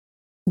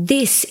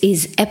This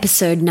is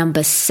episode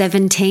number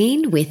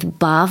 17 with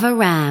Bhava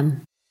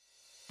Ram.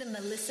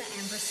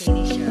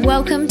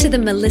 Welcome to the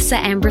Melissa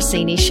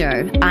Ambrosini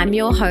Show. I'm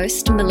your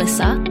host,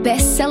 Melissa,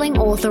 best-selling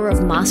author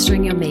of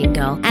Mastering Your Mean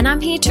Girl, and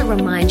I'm here to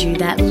remind you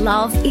that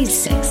love is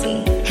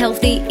sexy,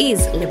 healthy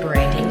is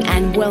liberating,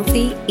 and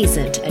wealthy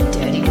isn't a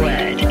dirty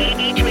word.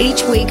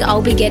 Each week,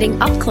 I'll be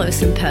getting up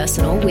close and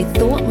personal with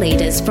thought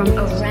leaders from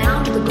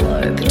around the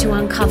globe to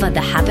uncover the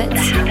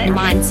habits,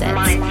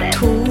 mindsets,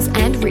 tools,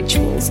 and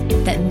rituals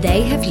that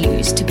they have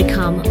used to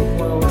become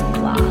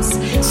world-class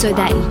so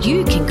that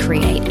you can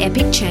create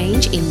epic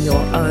change in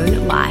your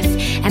own life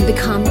and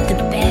become the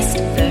best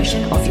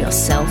version of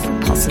yourself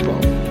possible.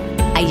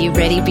 Are you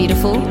ready,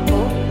 beautiful?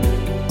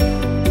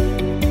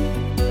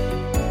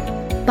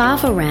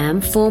 Bhava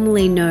Ram,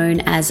 formerly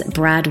known as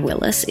Brad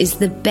Willis, is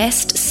the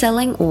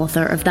best-selling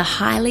author of the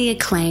highly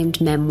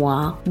acclaimed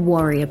memoir,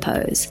 Warrior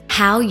Pose,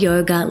 How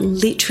Yoga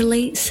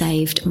Literally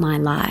Saved My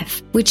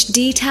Life, which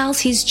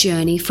details his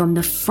journey from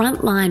the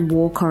frontline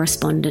war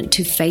correspondent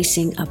to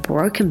facing a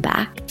broken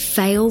back,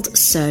 failed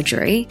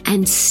surgery,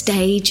 and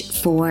stage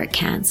 4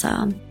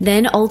 cancer,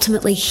 then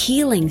ultimately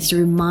healing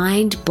through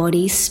mind,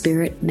 body,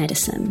 spirit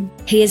medicine.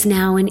 He is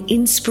now an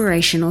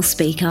inspirational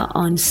speaker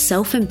on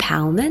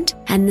self-empowerment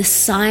and the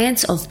science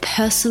of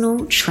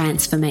personal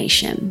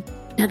transformation.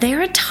 Now,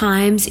 there are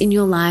times in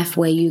your life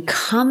where you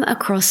come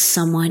across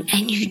someone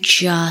and you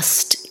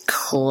just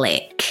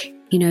click.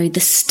 You know, the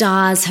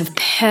stars have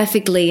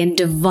perfectly and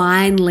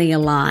divinely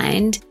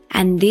aligned,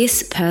 and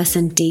this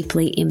person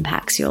deeply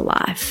impacts your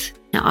life.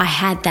 Now, I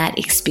had that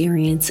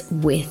experience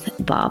with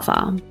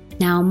Bhava.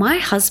 Now, my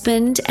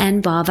husband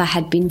and Bhava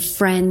had been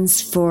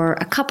friends for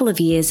a couple of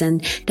years,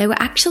 and they were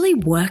actually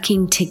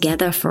working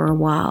together for a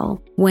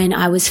while. When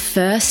I was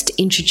first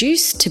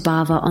introduced to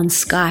Bhava on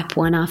Skype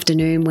one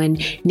afternoon when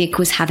Nick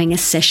was having a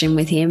session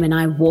with him, and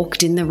I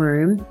walked in the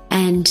room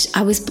and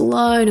I was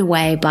blown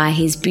away by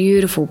his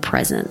beautiful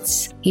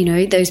presence. You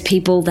know, those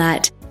people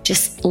that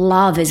just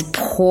love is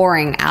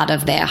pouring out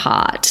of their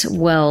heart.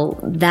 Well,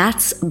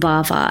 that's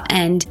Bhava,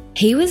 and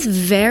he was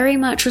very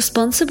much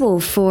responsible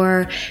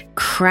for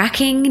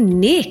cracking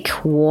Nick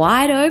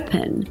wide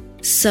open.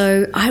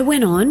 So I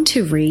went on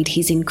to read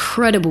his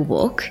incredible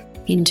book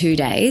in 2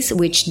 days,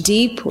 which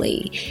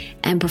deeply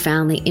and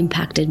profoundly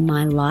impacted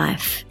my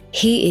life.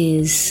 He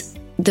is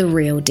the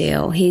real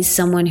deal. He's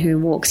someone who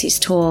walks his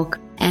talk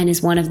and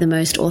is one of the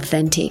most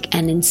authentic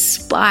and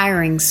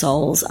inspiring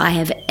souls I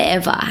have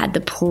ever had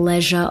the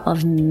pleasure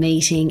of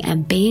meeting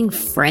and being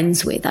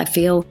friends with. I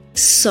feel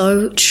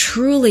so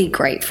truly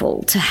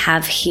grateful to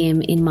have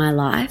him in my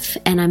life,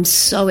 and I'm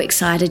so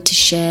excited to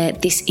share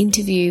this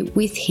interview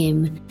with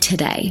him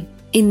today.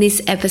 In this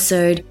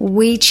episode,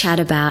 we chat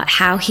about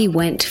how he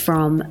went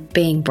from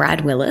being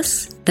Brad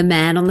Willis, the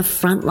man on the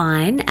front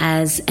line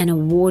as an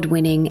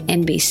award-winning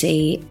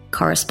NBC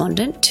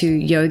correspondent, to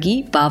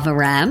Yogi Bhava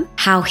Ram,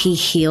 how he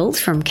healed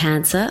from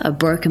cancer, a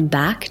broken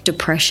back,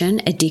 depression,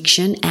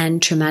 addiction,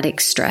 and traumatic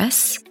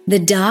stress, the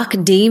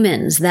dark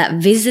demons that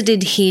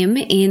visited him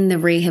in the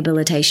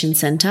rehabilitation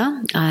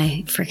center.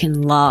 I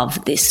freaking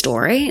love this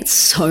story. It's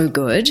so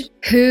good.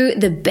 Who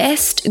the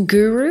best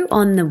guru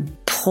on the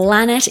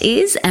planet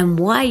is and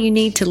why you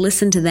need to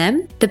listen to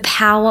them. The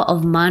power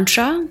of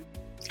mantra.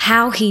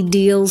 How he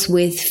deals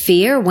with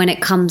fear when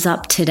it comes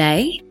up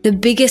today, the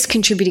biggest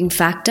contributing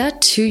factor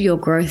to your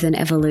growth and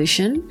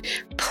evolution,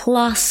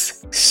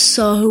 plus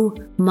so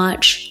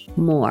much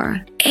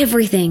more.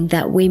 Everything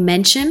that we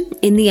mention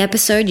in the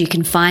episode you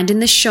can find in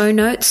the show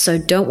notes, so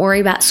don't worry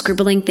about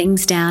scribbling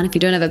things down if you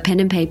don't have a pen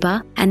and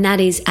paper, and that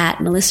is at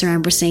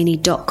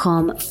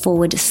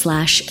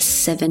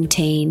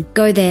melissaambrosini.com/17.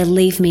 Go there,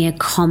 leave me a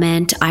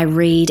comment. I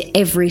read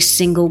every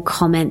single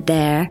comment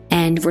there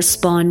and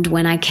respond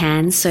when I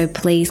can, so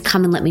please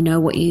come and let me know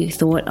what you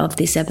thought of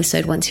this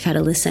episode once you've had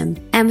a listen.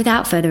 And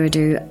without further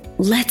ado,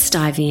 let's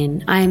dive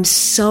in. I am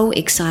so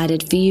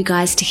excited for you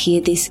guys to hear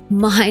this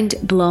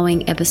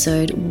mind-blowing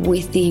episode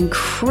with the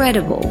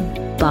incredible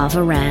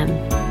Bhava Ram.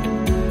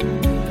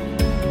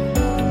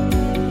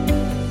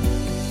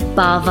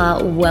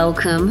 Bhava,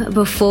 welcome.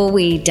 Before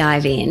we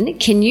dive in,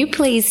 can you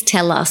please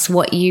tell us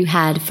what you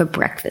had for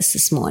breakfast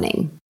this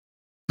morning?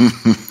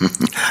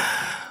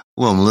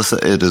 Well, Melissa,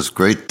 it is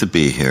great to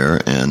be here,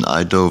 and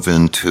I dove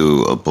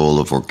into a bowl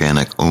of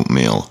organic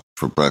oatmeal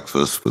for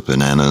breakfast with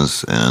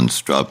bananas and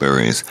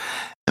strawberries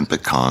and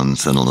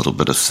pecans and a little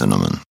bit of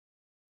cinnamon.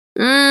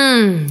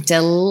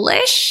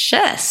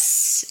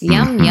 Delicious.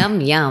 Yum,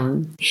 yum,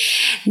 yum.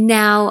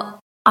 Now,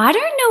 I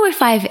don't know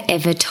if I've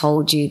ever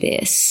told you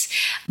this,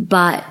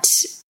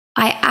 but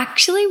I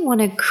actually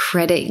want to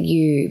credit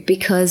you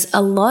because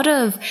a lot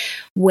of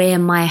where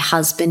my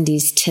husband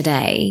is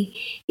today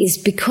is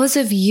because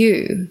of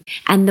you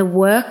and the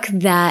work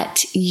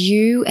that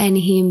you and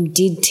him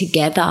did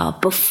together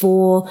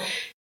before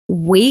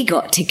we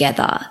got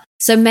together.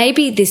 So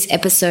maybe this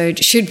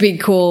episode should be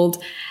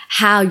called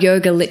How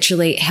Yoga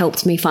Literally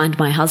Helped Me Find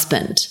My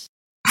Husband.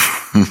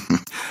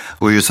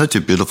 Well, you're such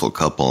a beautiful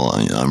couple.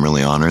 I'm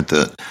really honored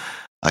that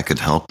I could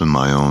help in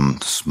my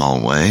own small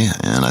way.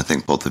 And I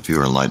think both of you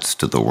are lights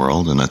to the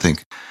world. And I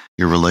think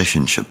your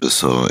relationship is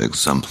so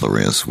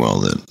exemplary as well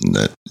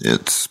that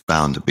it's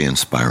bound to be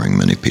inspiring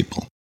many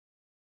people.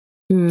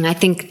 I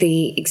think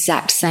the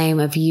exact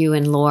same of you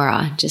and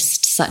Laura,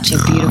 just such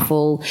a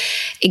beautiful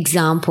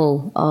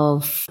example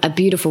of a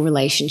beautiful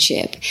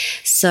relationship.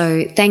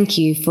 So thank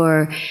you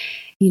for,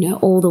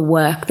 all the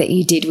work that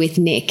you did with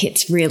Nick.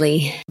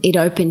 It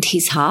opened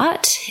his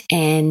heart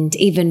and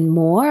even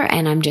more.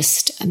 And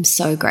I'm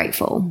so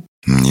grateful.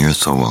 You're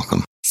so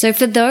welcome. So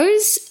for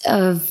those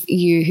of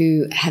you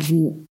who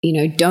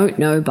don't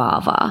know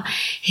Bhava,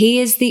 he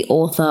is the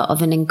author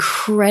of an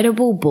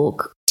incredible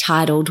book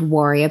titled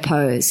Warrior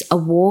Pose, a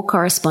war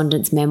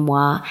correspondence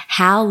memoir,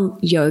 How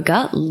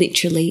Yoga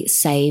Literally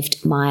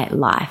Saved My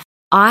Life.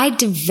 I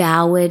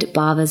devoured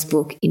Bhava's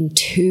book in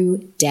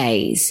 2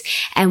 days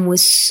and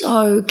was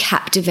so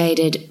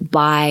captivated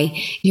by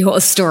your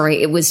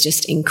story. It was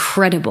just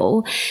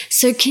incredible.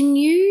 So can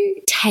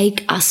you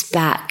take us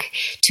back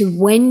to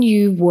when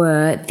you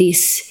were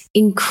this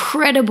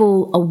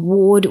incredible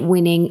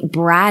award-winning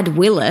Brad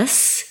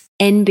Willis,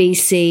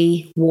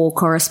 NBC war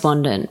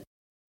correspondent?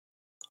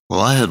 Well,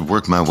 I had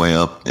worked my way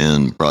up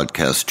in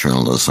broadcast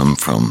journalism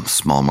from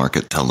small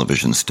market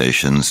television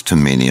stations to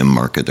medium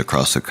market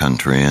across the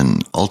country,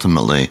 and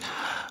ultimately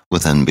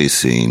with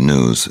NBC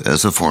News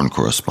as a foreign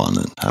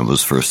correspondent. I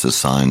was first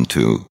assigned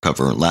to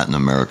cover Latin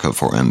America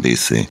for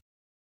NBC.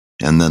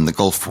 And then the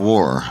Gulf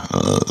War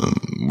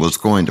was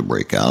going to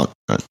break out.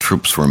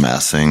 Troops were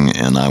massing,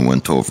 and I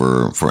went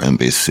over for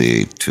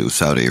NBC to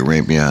Saudi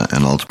Arabia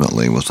and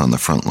ultimately was on the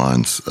front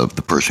lines of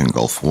the Persian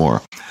Gulf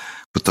War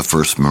with the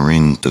 1st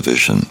Marine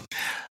Division.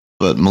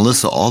 But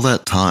Melissa, all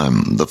that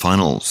time, the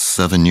final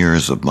 7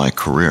 years of my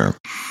career,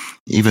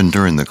 even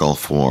during the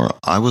Gulf War,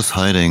 I was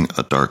hiding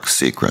a dark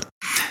secret.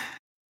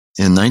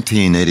 In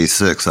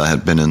 1986, I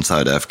had been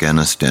inside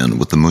Afghanistan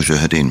with the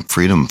Mujahideen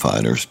freedom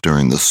fighters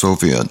during the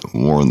Soviet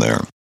war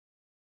there.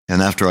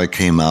 And after I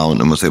came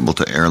out and was able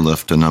to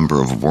airlift a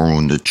number of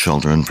war-wounded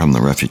children from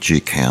the refugee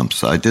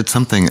camps, I did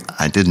something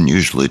I didn't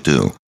usually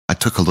do. I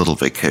took a little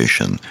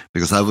vacation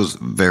because I was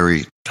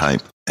very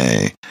type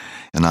A.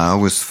 And I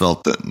always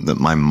felt that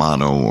my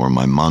motto or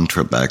my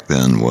mantra back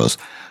then was,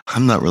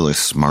 I'm not really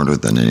smarter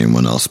than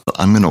anyone else, but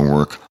I'm going to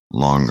work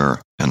longer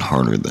and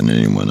harder than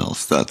anyone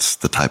else. That's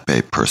the type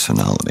A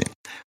personality.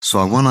 So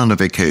I went on a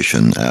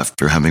vacation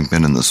after having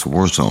been in this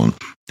war zone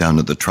down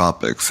to the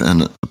tropics,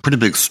 and a pretty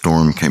big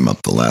storm came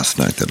up the last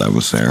night that I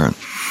was there. And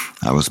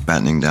I was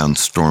battening down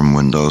storm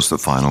windows. The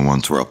final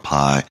ones were up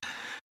high.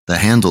 The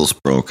handles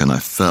broke and I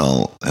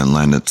fell and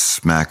landed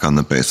smack on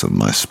the base of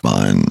my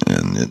spine,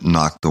 and it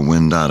knocked the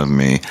wind out of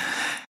me.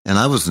 And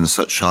I was in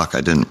such shock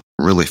I didn't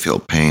really feel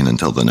pain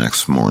until the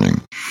next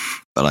morning.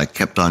 But I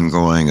kept on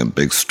going. A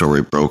big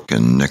story broke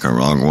in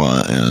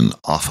Nicaragua, and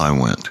off I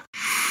went.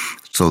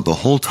 So the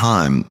whole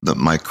time that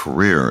my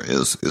career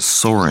is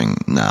soaring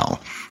now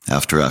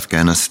after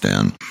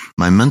Afghanistan,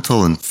 my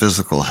mental and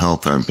physical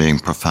health are being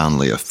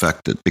profoundly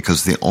affected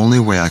because the only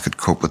way I could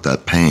cope with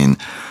that pain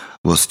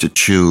was to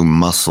chew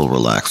muscle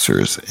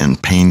relaxers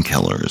and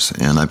painkillers,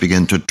 and I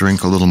began to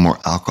drink a little more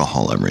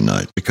alcohol every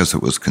night because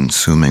it was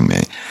consuming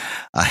me.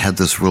 I had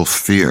this real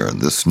fear,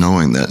 this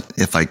knowing that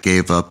if I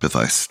gave up, if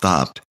I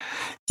stopped,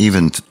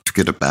 even to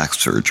get a back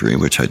surgery,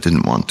 which I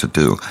didn't want to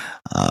do,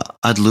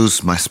 I'd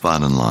lose my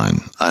spot in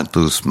line. I'd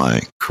lose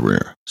my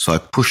career. So I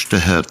pushed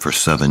ahead for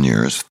 7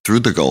 years through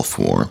the Gulf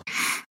War.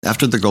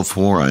 After the Gulf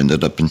War, I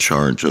ended up in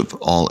charge of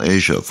all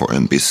Asia for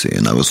NBC,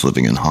 and I was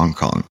living in Hong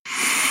Kong.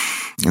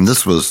 And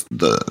this was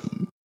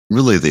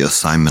really the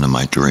assignment of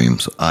my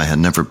dreams. I had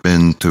never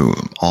been to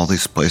all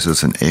these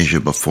places in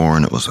Asia before,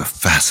 and it was a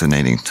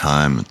fascinating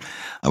time.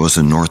 I was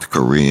in North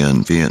Korea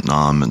and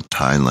Vietnam and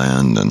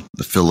Thailand and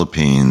the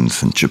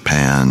Philippines and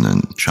Japan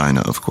and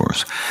China, of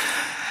course.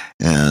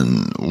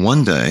 And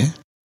one day,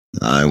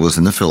 I was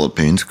in the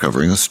Philippines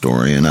covering a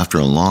story, and after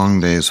a long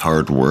day's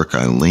hard work,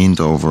 I leaned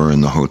over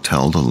in the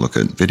hotel to look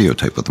at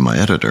videotape with my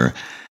editor,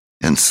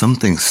 and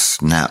something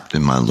snapped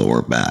in my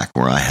lower back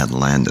where I had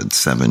landed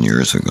 7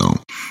 years ago.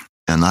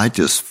 And I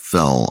just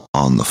fell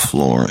on the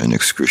floor in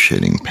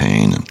excruciating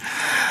pain.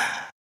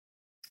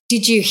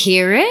 Did you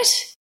hear it?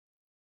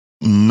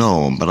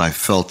 No, but I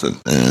felt it.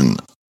 And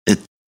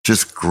it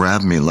just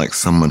grabbed me like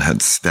someone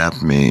had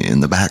stabbed me in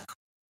the back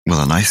with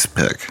an ice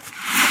pick.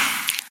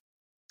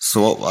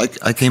 So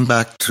I came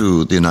back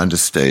to the United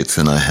States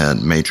and I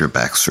had major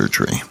back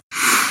surgery.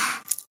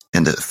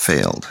 And it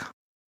failed.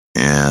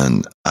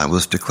 And I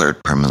was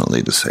declared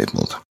permanently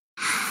disabled.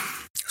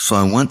 So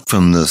I went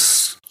from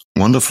this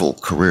wonderful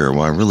career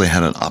where I really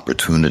had an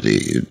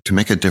opportunity to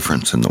make a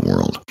difference in the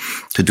world,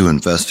 to do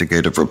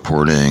investigative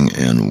reporting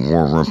and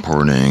war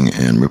reporting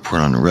and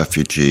report on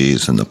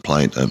refugees and the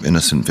plight of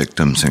innocent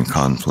victims in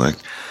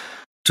conflict,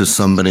 to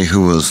somebody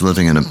who was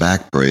living in a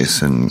back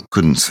brace and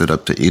couldn't sit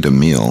up to eat a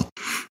meal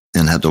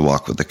and had to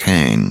walk with a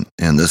cane.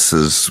 And this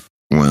is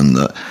when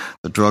the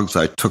drugs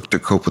I took to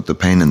cope with the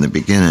pain in the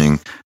beginning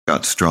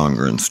got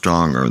stronger and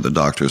stronger. The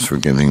doctors were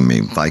giving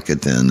me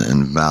Vicodin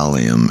and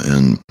Valium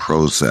and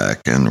Prozac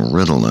and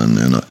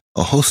Ritalin and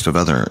a host of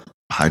other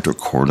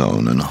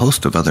hydrocodone and a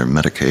host of other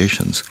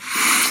medications.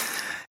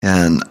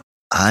 And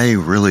I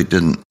really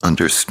didn't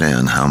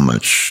understand how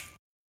much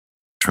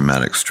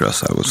traumatic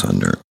stress I was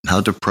under,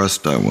 how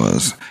depressed I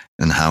was,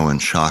 and how in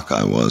shock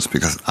I was,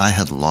 because I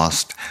had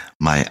lost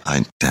my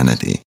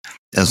identity.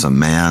 As a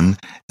man,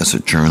 as a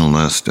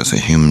journalist, as a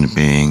human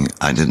being,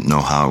 I didn't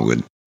know how I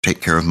would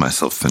take care of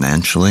myself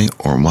financially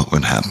or what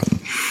would happen.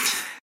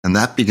 And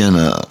that began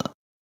a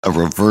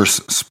reverse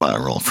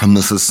spiral from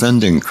this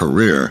ascending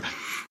career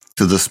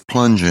to this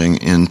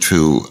plunging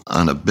into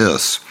an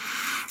abyss.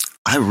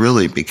 I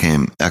really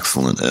became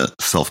excellent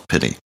at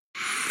self-pity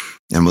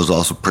and was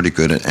also pretty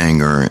good at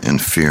anger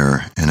and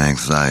fear and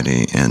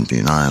anxiety and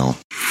denial.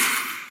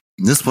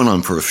 This went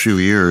on for a few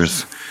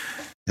years,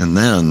 and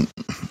then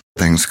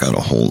things got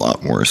a whole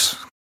lot worse.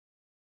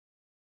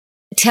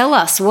 Tell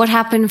us, what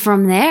happened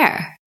from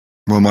there?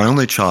 Well, my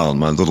only child,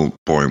 my little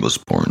boy, was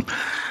born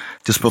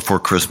just before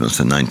Christmas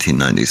in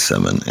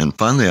 1997. And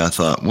finally I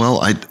thought,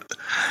 well,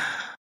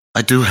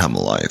 I do have a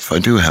life. I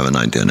do have an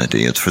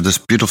identity. It's for this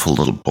beautiful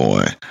little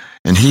boy.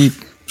 And he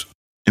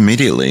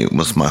immediately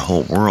was my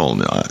whole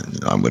world.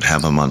 I would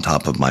have him on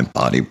top of my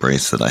body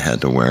brace that I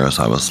had to wear as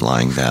I was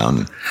lying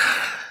down.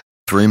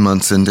 3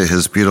 months into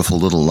his beautiful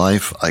little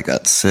life, I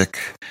got sick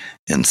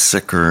and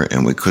sicker,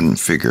 and we couldn't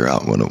figure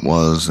out what it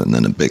was. And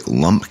then a big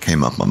lump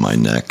came up on my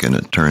neck, and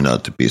it turned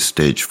out to be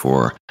stage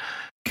 4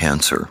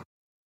 cancer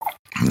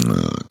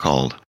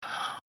called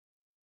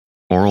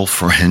oral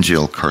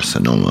pharyngeal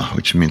carcinoma,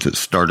 which means it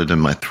started in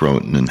my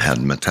throat and then had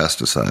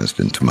metastasized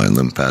into my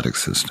lymphatic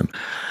system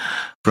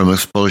from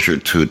exposure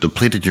to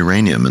depleted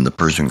uranium in the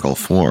Persian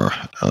Gulf War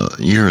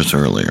years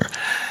earlier.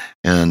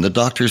 And the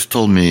doctors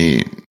told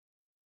me,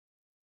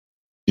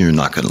 you're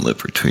not going to live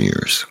for 2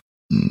 years.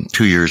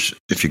 2 years,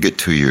 if you get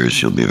 2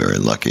 years, you'll be very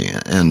lucky.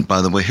 And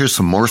by the way, here's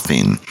some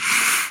morphine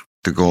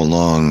to go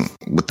along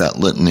with that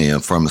litany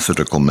of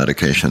pharmaceutical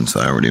medications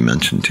I already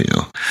mentioned to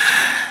you.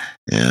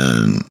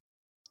 And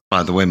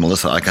by the way,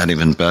 Melissa, I got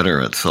even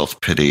better at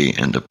self-pity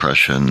and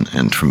depression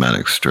and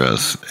traumatic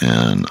stress,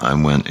 and I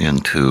went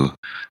into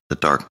the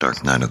dark,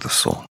 dark night of the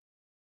soul.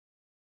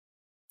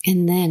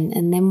 And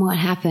then what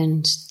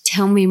happened?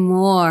 Tell me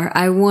more.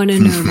 I want to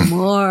know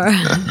more.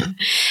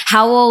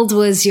 How old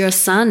was your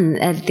son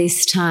at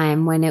this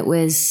time when it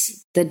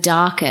was the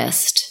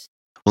darkest?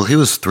 Well, he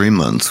was 3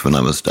 months when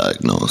I was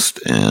diagnosed,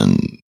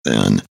 and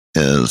then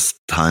as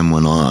time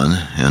went on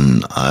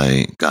and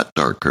I got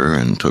darker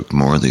and took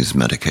more of these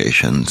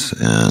medications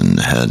and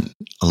had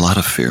a lot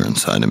of fear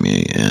inside of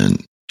me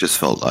and just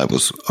felt I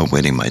was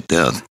awaiting my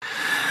death,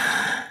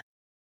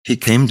 he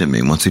came to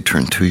me once he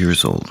turned 2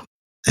 years old,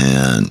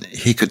 and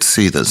he could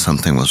see that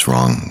something was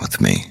wrong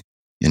with me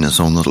in his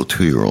own little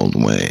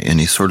 2-year-old way. And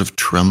he sort of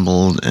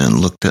trembled and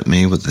looked at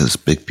me with his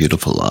big,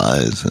 beautiful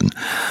eyes and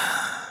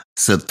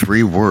said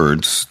 3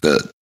 words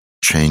that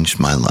changed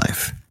my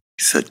life.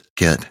 He said,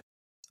 "Get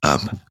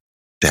up,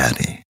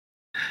 Daddy."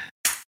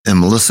 And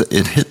Melissa,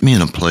 it hit me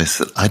in a place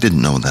that I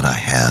didn't know that I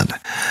had.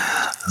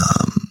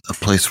 A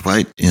place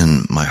right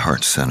in my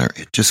heart center.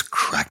 It just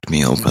cracked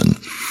me open.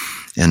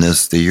 And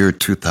as the year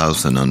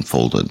 2000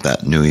 unfolded,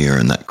 that New Year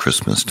and that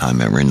Christmas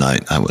time, every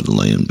night I would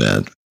lay in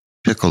bed,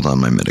 pickled on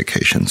my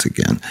medications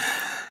again,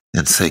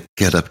 and say,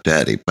 "Get up,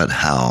 Daddy, but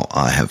how?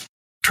 I have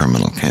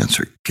terminal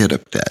cancer. Get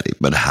up, Daddy,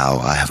 but how?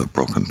 I have a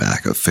broken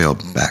back, a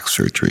failed back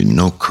surgery,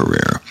 no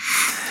career."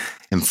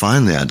 And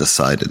finally, I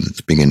decided at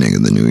the beginning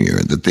of the new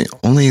year that the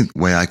only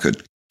way I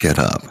could get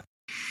up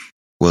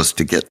was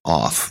to get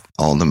off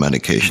all the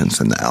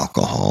medications and the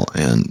alcohol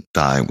and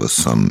die with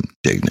some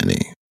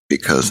dignity,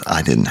 because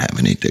I didn't have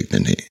any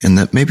dignity. And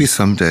that maybe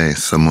someday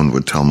someone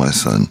would tell my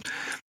son,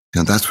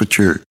 that's what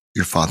your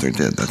father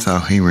did. That's how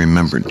he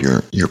remembered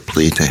your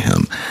plea to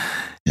him.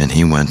 And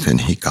he went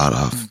and he got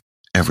off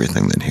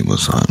everything that he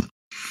was on.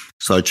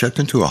 So I checked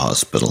into a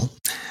hospital,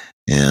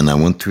 and I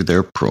went through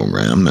their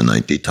program, and I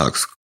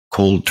detoxed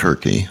cold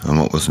turkey on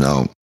what was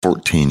now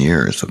 14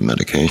 years of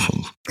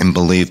medications. And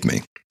believe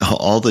me,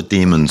 all the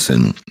demons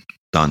in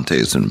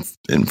Dante's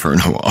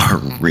Inferno are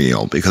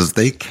real, because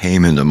they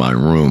came into my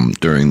room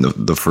during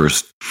the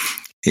first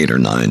 8 or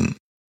 9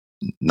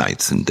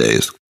 nights and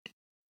days.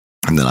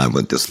 And then I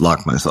would just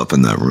lock myself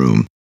in that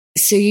room.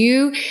 So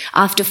you,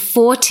 after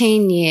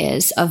 14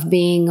 years of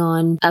being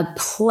on a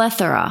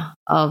plethora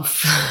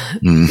of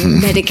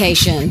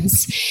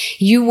medications,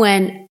 you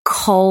went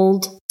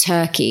cold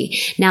turkey.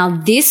 Now,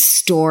 this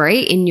story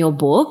in your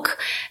book,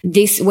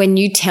 when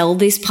you tell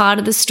this part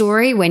of the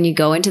story, when you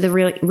go into the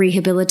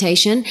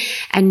rehabilitation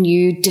and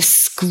you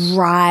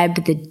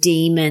describe the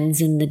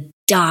demons and the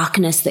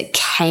darkness that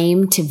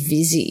came to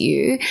visit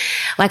you,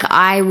 like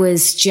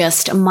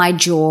my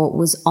jaw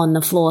was on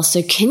the floor.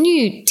 So can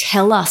you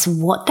tell us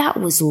what that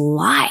was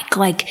like?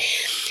 Like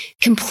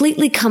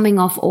completely coming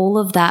off all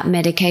of that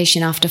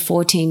medication after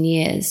 14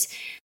 years.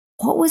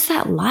 What was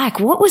that like?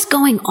 What was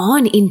going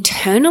on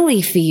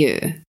internally for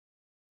you?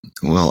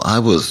 Well, I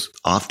was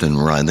often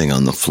writhing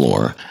on the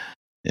floor,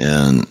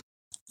 and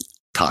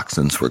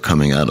toxins were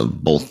coming out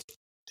of both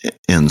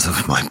ends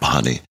of my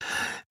body.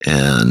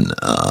 And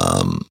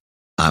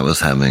I was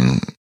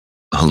having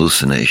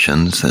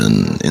hallucinations,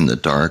 and in the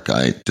dark,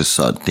 I just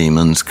saw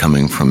demons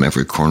coming from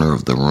every corner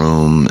of the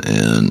room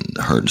and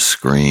heard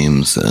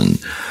screams.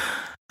 And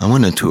I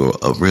went into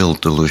a real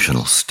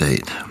delusional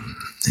state.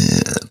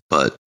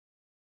 But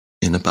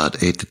in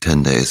about 8 to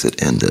 10 days,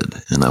 it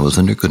ended, and I was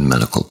under good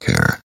medical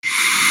care.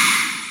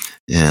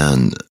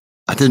 And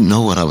I didn't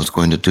know what I was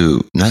going to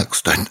do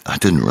next. I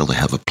didn't really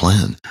have a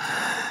plan.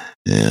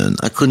 And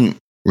I couldn't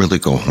really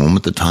go home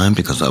at the time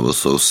because I was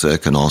so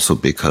sick, and also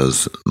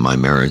because my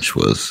marriage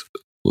was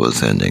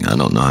ending. I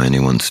don't know how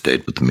anyone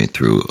stayed with me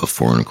through a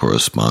foreign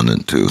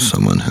correspondent to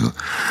someone who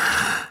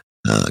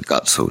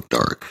got so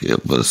dark.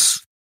 It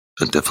was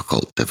a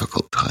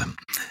difficult time.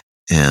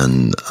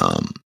 And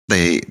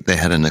they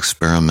had an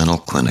experimental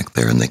clinic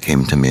there, and they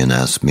came to me and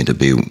asked me to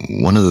be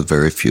one of the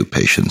very few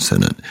patients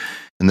in it.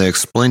 And they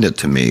explained it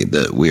to me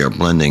that we are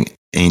blending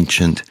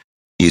ancient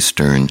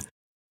Eastern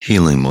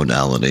healing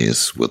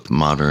modalities with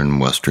modern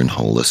Western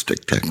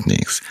holistic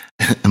techniques.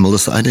 And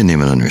Melissa, I didn't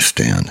even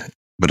understand,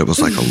 but it was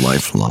like a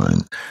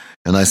lifeline.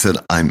 And I said,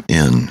 I'm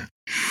in.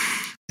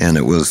 And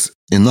it was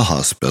in the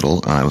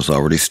hospital. I was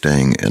already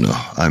staying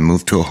I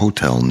moved to a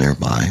hotel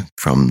nearby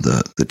from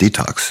the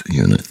detox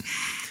unit.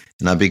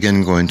 And I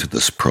began going to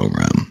this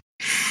program.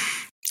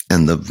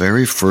 And the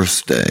very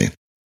first day,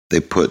 they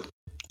put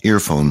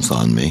earphones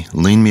on me,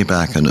 leaned me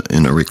back in a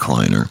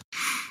recliner,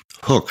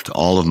 hooked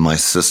all of my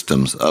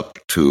systems up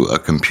to a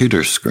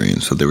computer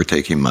screen. So they were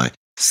taking my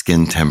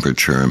skin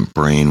temperature and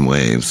brain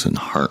waves and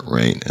heart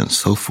rate and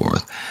so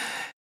forth,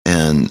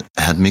 and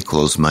had me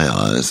close my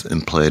eyes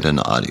and played an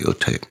audio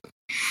tape.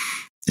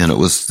 And it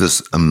was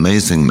this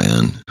amazing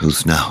man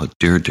who's now a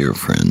dear, dear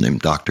friend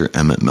named Dr.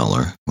 Emmett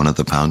Miller, one of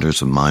the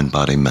founders of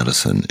mind-body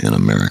medicine in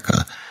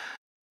America,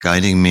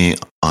 guiding me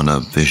on a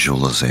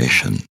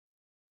visualization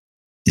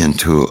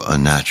into a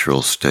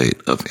natural state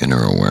of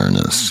inner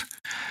awareness.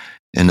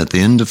 And at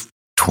the end of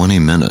 20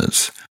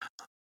 minutes,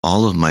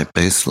 all of my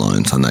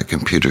baselines on that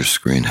computer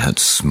screen had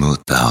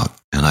smoothed out,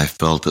 and I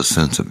felt a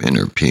sense of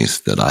inner peace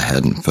that I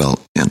hadn't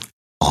felt in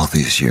all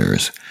these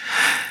years.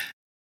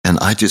 And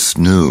I just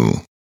knew,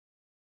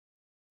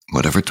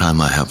 whatever time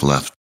I have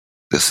left,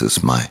 this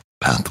is my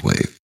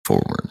pathway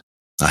forward.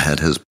 I had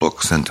his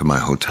book sent to my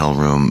hotel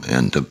room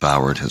and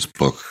devoured his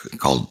book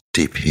called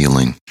Deep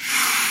Healing.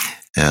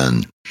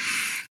 And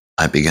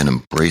I began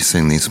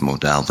embracing these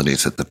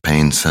modalities at the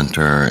pain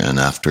center, and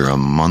after a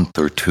month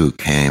or two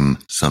came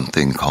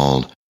something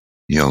called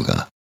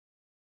yoga.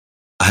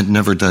 I'd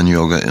never done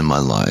yoga in my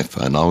life.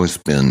 I'd always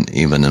been,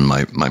 even in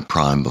my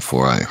prime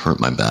before I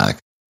hurt my back,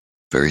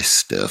 very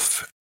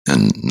stiff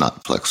and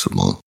not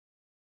flexible.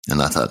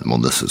 And I thought, well,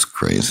 this is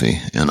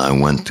crazy. And I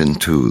went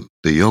into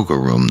the yoga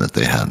room that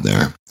they had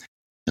there,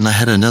 and I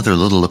had another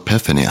little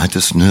epiphany. I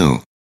just knew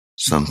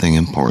something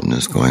important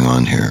is going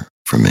on here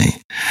for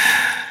me.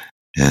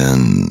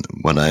 And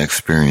what I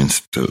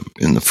experienced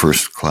in the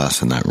first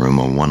class in that room,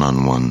 a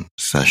one-on-one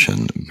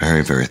session,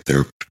 very, very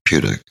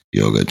therapeutic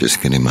yoga,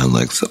 just getting my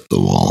legs up the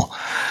wall,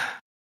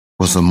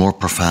 was a more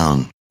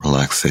profound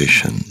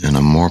relaxation and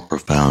a more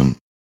profound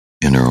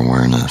inner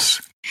awareness.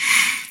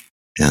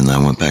 And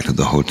I went back to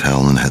the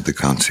hotel and had the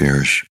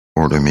concierge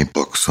order me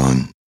books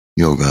on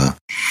yoga.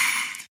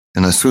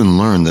 And I soon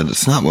learned that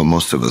it's not what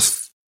most of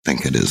us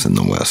think it is in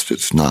the West.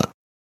 It's not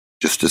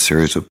just a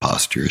series of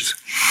postures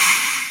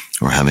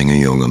or having a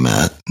yoga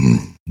mat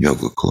and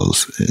yoga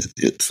clothes.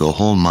 It's a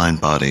whole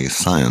mind-body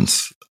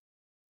science,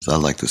 as I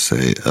like to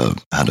say,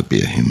 of how to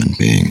be a human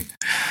being.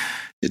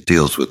 It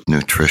deals with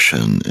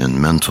nutrition and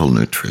mental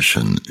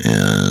nutrition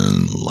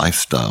and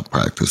lifestyle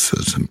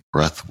practices and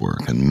breath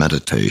work and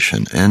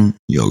meditation and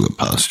yoga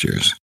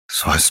postures.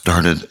 So I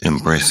started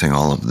embracing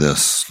all of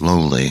this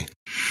slowly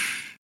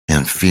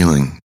and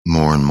feeling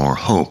more and more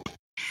hope.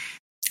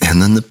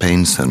 And then the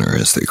pain center,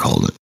 as they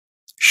called it,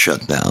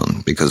 shut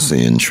down because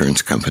the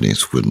insurance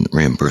companies wouldn't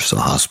reimburse the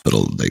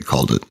hospital. They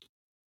called it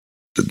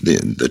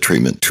the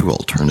treatment too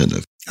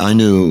alternative. I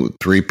knew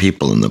 3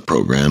 people in the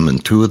program,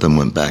 and 2 of them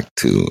went back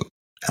to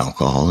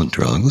alcohol and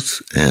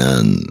drugs,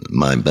 and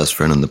my best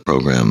friend in the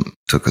program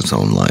took his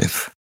own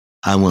life.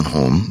 I went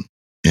home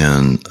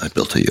and I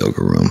built a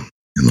yoga room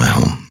in my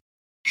home.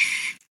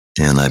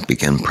 And I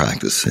began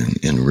practicing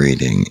and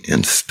reading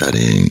and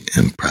studying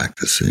and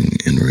practicing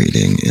and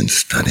reading and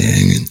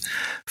studying and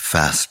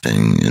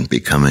fasting and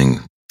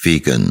becoming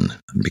vegan,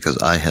 because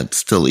I had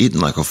still eaten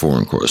like a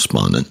foreign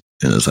correspondent.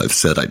 And as I've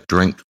said, I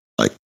drank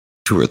like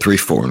 2 or 3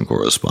 foreign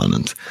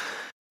correspondents,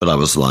 but I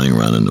was lying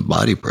around in a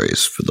body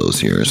brace for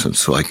those years. And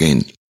so I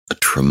gained a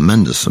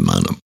tremendous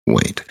amount of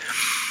weight.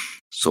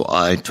 So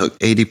I took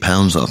 80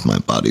 pounds off my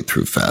body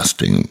through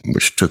fasting,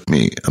 which took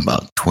me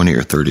about 20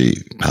 or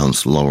 30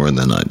 pounds lower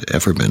than I'd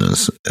ever been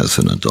as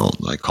an adult.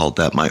 I called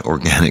that my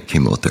organic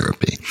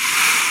chemotherapy.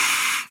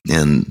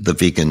 And the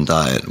vegan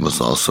diet was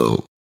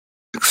also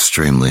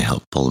extremely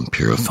helpful and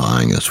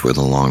purifying, as were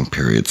the long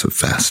periods of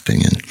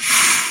fasting. And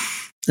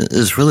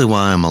is really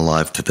why I'm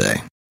alive today.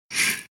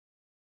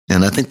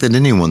 And I think that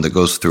anyone that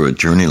goes through a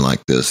journey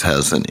like this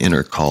has an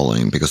inner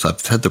calling, because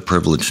I've had the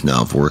privilege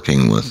now of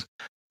working with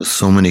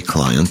so many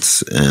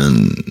clients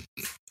and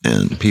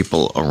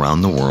people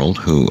around the world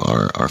who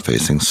are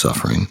facing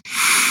suffering.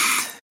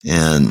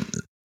 And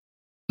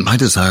my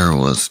desire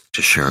was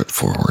to share it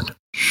forward,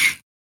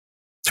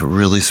 to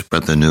really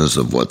spread the news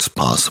of what's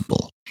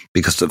possible.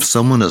 Because if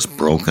someone as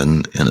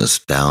broken and as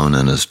down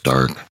and as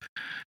dark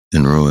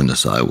and ruined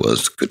as I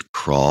was could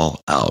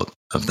crawl out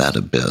of that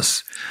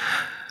abyss,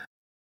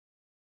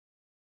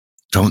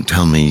 don't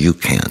tell me you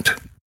can't.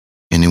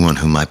 Anyone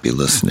who might be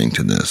listening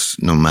to this,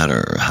 no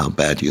matter how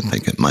bad you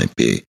think it might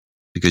be,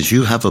 because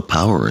you have a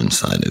power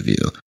inside of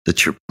you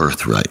that's your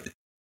birthright,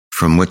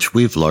 from which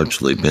we've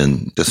largely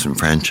been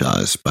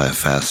disenfranchised by a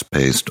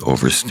fast-paced,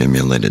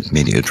 overstimulated,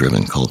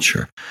 media-driven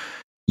culture.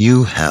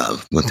 You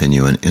have within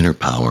you an inner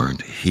power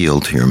to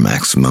heal to your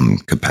maximum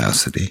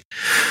capacity,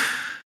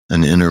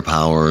 an inner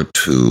power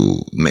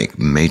to make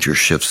major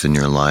shifts in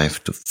your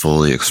life, to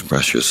fully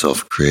express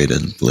yourself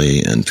creatively,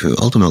 and to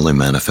ultimately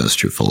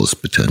manifest your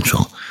fullest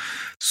potential.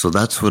 So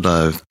that's what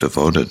I've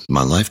devoted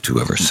my life to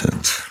ever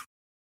since.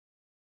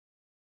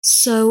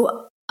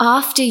 So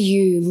after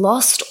you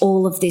lost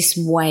all of this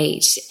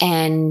weight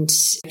and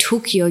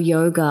took your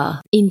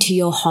yoga into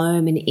your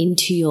home and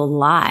into your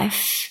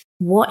life,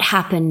 what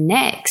happened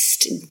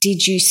next?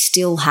 Did you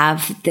still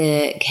have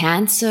the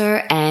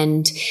cancer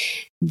and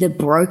the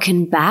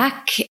broken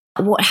back?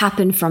 What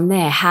happened from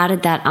there? How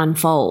did that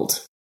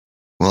unfold?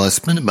 Well, I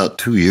spent about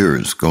 2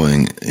 years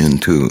going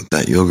into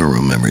that yoga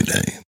room every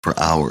day for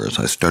hours.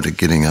 I started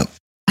getting up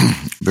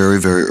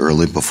very, very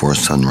early before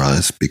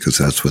sunrise because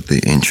that's what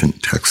the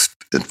ancient text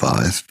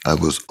advised. I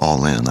was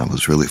all in. I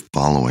was really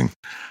following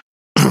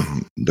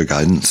the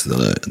guidance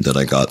that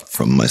I got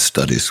from my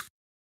studies.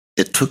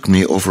 It took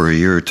me over a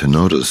year to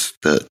notice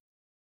that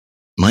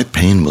my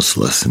pain was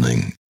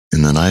lessening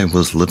and that I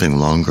was living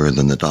longer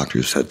than the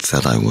doctors had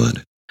said I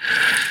would.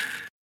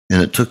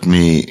 And it took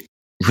me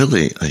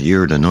really a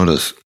year to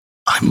notice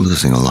I'm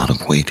losing a lot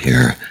of weight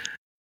here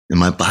and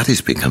my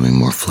body's becoming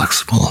more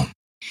flexible.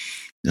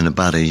 And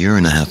about a year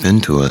and a half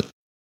into it,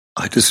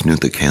 I just knew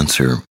the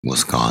cancer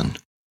was gone.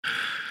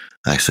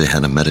 I actually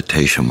had a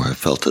meditation where I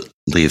felt it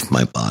leave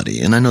my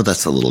body. And I know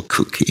that's a little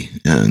kooky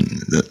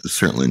and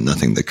certainly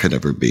nothing that could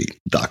ever be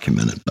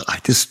documented, but I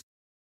just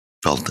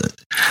felt it.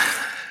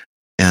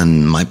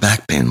 And my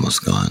back pain was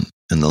gone.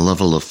 And the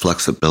level of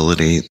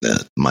flexibility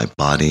that my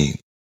body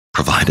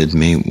provided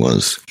me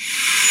was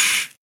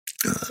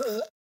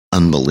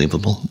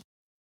unbelievable.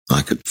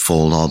 I could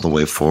fold all the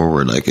way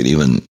forward. I could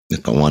even,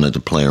 if I wanted to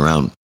play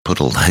around, put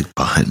a leg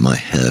behind my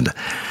head.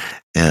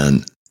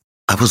 And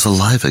I was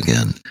alive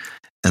again.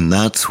 And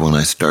that's when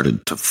I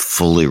started to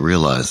fully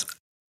realize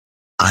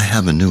I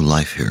have a new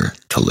life here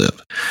to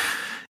live.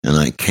 And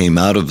I came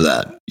out of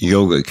that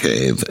yoga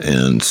cave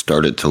and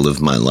started to live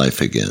my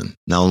life again.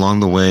 Now, along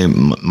the way,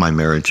 my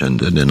marriage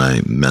ended and I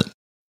met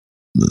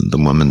the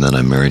woman that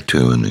I'm married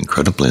to and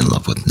incredibly in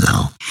love with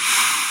now.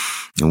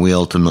 And we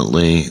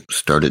ultimately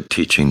started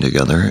teaching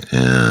together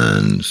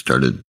and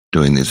started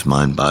doing these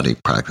mind-body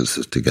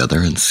practices together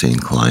and seeing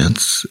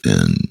clients.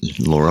 And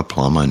Laura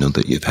Plum, I know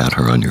that you've had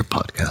her on your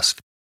podcast.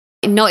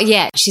 Not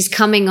yet. She's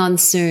coming on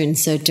soon,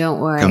 so don't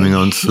worry. Coming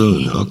on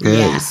soon. Okay.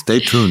 Yeah. Stay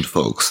tuned,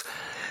 folks.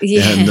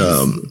 Yes.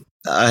 And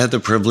I had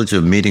the privilege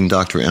of meeting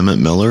Dr. Emmett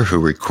Miller, who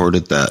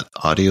recorded that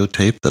audio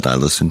tape that I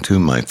listened to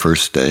my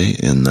first day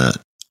in that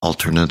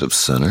alternative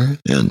center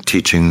and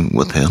teaching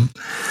with him.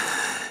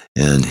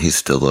 And he's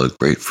still a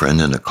great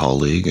friend and a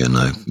colleague, and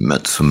I've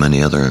met so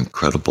many other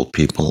incredible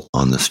people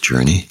on this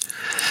journey.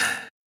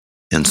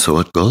 And so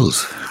it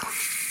goes.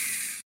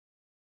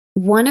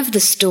 One of the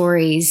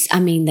stories, I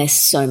mean, there's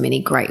so many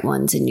great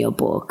ones in your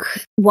book.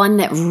 One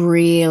that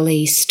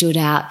really stood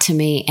out to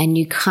me, and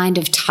you kind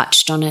of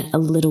touched on it a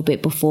little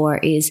bit before,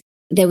 is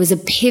there was a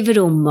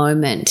pivotal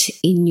moment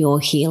in your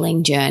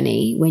healing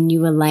journey when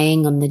you were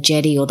laying on the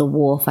jetty or the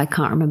wharf. I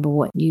can't remember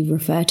what you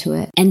refer to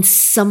it. And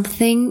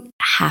something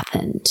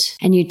happened.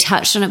 And you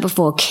touched on it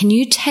before. Can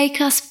you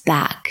take us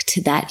back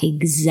to that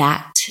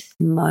exact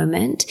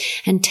moment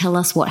and tell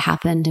us what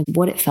happened and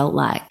what it felt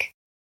like?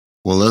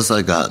 Well, as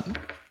I got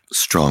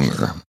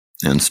stronger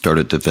and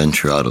started to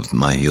venture out of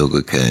my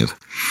yoga cave,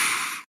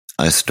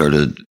 I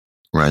started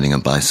riding a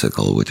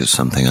bicycle, which is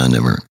something I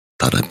never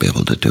thought I'd be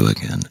able to do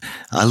again.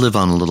 I live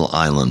on a little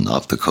island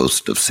off the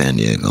coast of San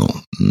Diego,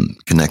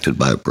 connected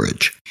by a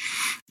bridge.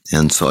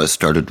 And so I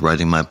started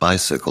riding my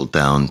bicycle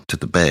down to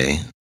the bay,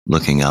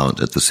 looking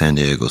out at the San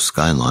Diego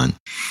skyline.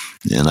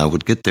 And I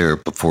would get there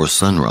before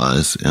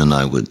sunrise, and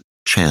I would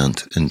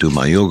chant and do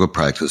my yoga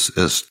practice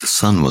as the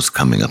sun was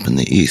coming up in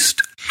the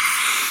east.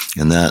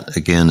 And that,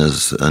 again,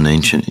 is an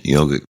ancient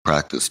yogic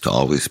practice, to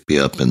always be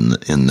up in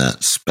that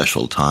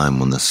special time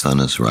when the sun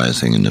is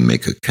rising and to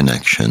make a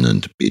connection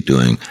and to be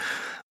doing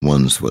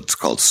what's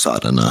called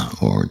sadhana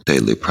or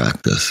daily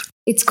practice.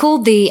 It's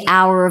called the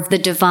hour of the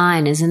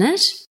divine, isn't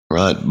it?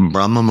 Right.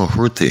 Brahma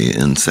Muhurti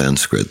in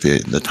Sanskrit,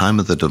 the time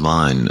of the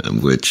divine, in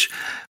which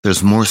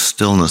there's more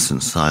stillness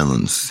and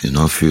silence. You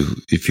know,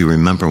 if you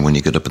remember when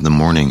you get up in the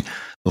morning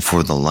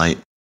before the light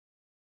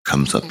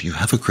comes up, you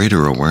have a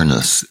greater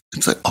awareness.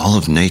 It's like all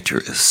of nature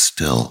is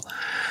still.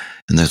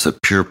 And there's a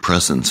pure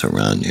presence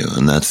around you.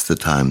 And that's the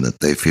time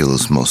that they feel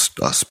is most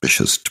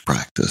auspicious to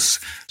practice.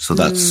 So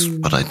that's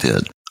what I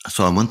did.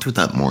 So I went through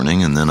that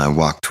morning, and then I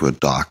walked to a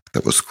dock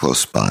that was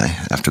close by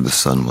after the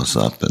sun was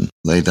up and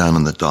lay down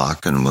on the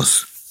dock and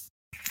was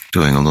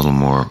doing a little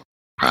more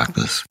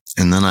practice.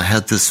 And then I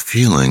had this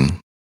feeling,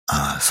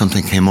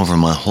 something came over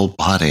my whole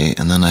body,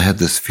 and then I had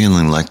this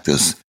feeling like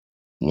this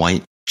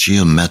white,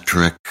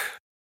 geometric,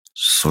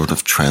 sort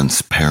of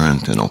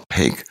transparent and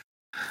opaque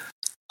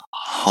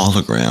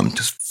hologram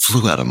just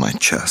flew out of my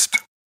chest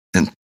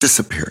and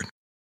disappeared.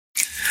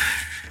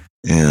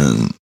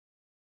 And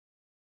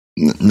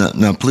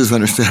now, please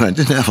understand, I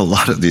didn't have a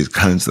lot of these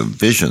kinds of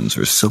visions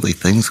or silly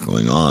things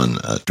going on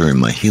during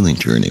my healing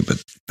journey,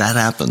 but that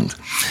happened.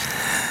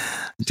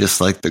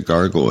 Just like the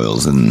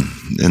gargoyles and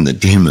the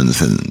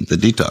demons in the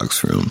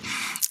detox room.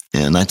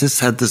 And I just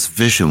had this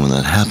vision when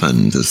that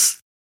happened.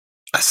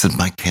 I said,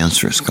 my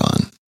cancer is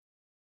gone.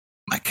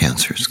 My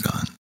cancer is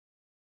gone.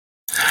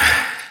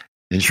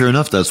 And sure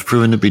enough, that's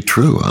proven to be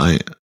true. I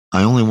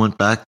only went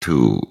back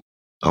to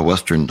a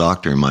Western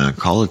doctor, my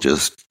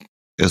oncologist,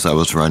 as I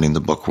was writing the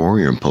book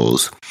Warrior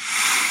Pose,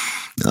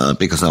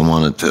 because I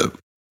wanted to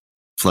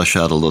flesh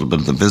out a little bit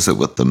of the visit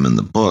with them in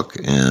the book.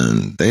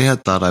 And they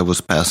had thought I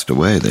was passed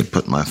away. They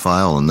put my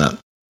file in that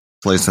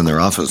place in their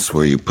office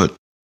where you put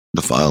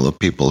the file of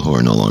people who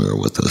are no longer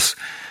with us.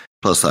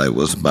 Plus, I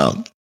was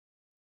about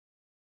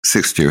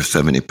 60 or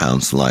 70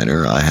 pounds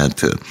lighter. I had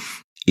to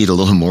eat a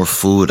little more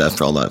food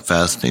after all that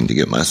fasting to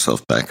get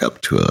myself back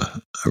up to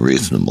a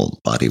reasonable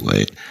body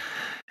weight.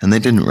 And they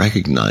didn't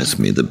recognize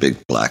me. The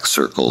big black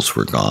circles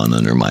were gone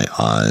under my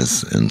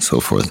eyes and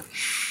so forth.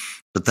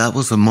 But that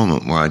was a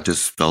moment where I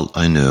just felt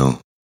I knew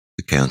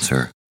the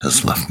cancer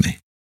has left me.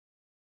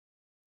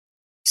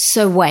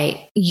 So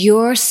wait,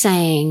 you're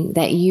saying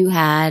that you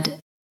had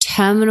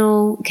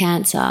terminal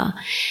cancer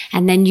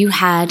and then you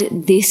had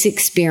this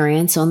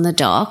experience on the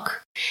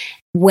dock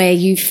where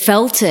you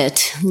felt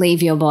it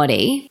leave your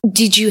body.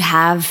 Did you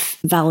have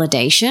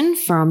validation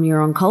from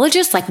your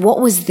oncologist? Like,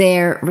 what was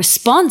their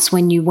response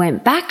when you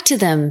went back to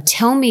them?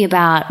 Tell me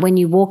about when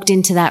you walked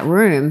into that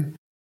room.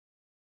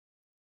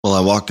 Well,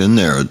 I walked in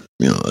there,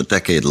 a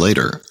decade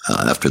later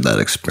after that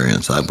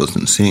experience. I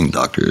wasn't seeing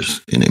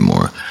doctors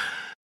anymore,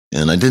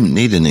 and I didn't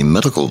need any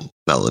medical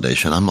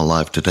validation. I'm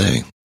alive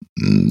today.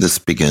 This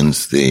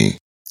begins the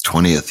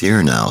 20th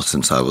year now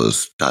since I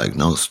was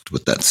diagnosed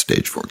with that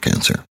stage 4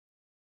 cancer.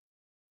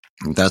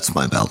 That's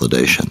my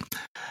validation.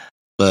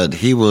 But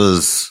he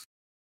was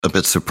a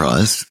bit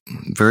surprised,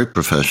 very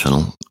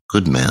professional,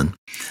 good man.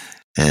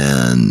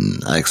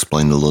 And I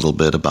explained a little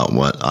bit about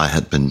what I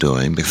had been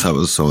doing because I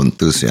was so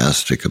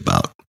enthusiastic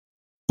about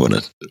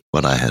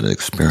what I had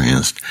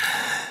experienced.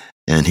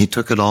 And he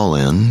took it all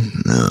in,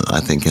 I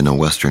think in a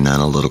Western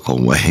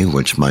analytical way,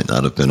 which might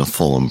not have been a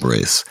full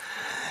embrace,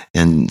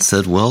 and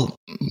said, well,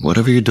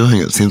 whatever you're doing,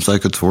 it seems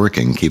like it's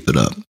working. Keep it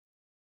up.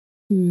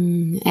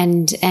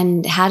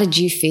 And how did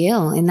you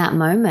feel in that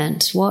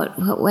moment?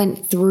 What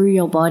went through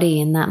your body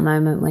in that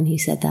moment when he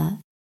said that?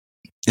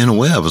 In a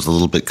way, I was a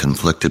little bit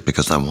conflicted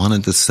because I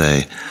wanted to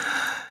say,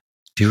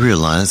 do you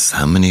realize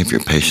how many of your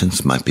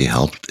patients might be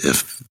helped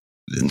if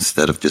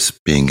instead of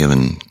just being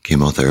given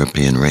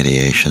chemotherapy and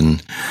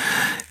radiation,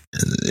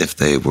 if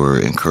they were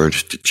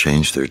encouraged to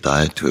change their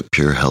diet to a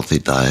pure, healthy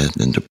diet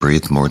and to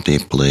breathe more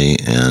deeply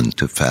and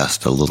to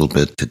fast a little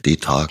bit to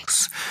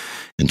detox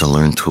and to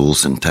learn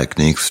tools and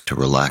techniques to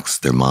relax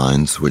their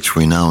minds, which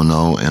we now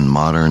know in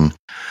modern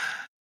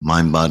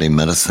mind-body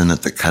medicine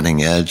at the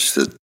cutting edge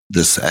that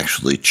this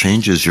actually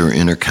changes your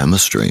inner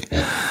chemistry.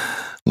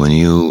 When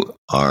you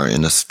are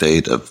in a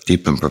state of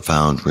deep and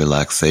profound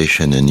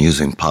relaxation and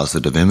using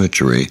positive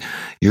imagery,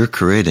 you're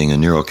creating a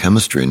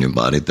neurochemistry in your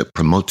body that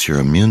promotes your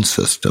immune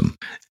system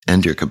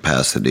and your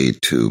capacity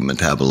to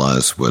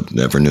metabolize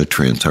whatever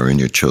nutrients are in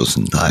your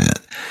chosen diet.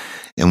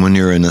 And when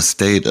you're in a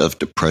state of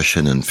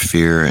depression and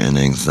fear and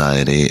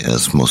anxiety,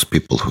 as most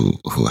people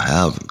who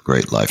have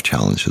great life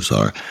challenges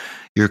are,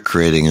 you're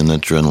creating an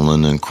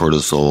adrenaline and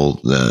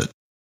cortisol that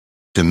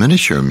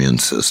diminish your immune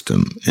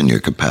system and your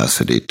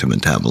capacity to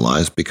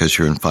metabolize because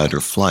you're in fight or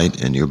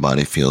flight and your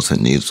body feels it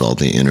needs all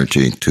the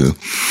energy to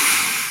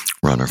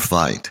run or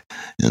fight.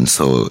 And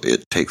so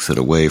it takes it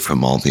away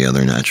from all the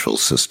other natural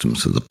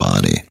systems of the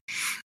body.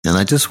 And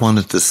I just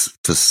wanted to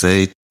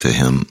say to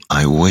him,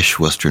 I wish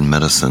Western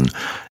medicine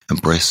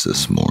embraced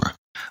this more,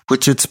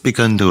 which it's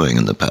begun doing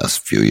in the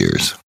past few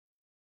years.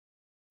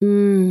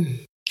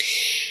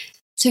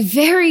 So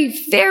very,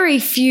 very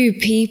few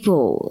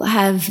people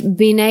have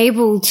been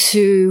able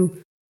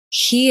to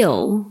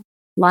heal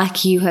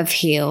like you have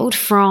healed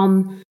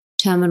from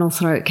terminal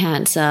throat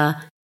cancer,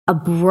 a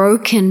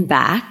broken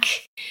back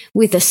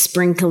with a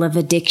sprinkle of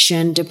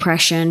addiction,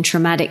 depression,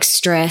 traumatic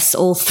stress,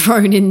 all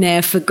thrown in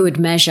there for good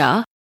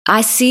measure.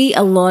 I see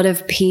a lot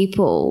of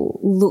people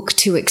look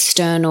to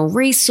external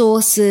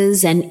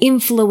resources and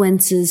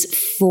influences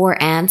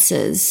for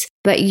answers,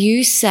 but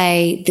you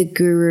say the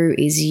guru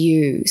is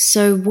you.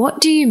 So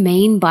what do you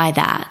mean by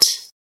that?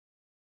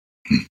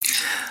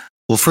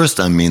 Well, first,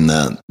 I mean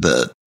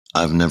that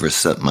I've never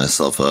set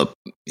myself up,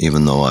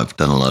 even though I've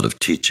done a lot of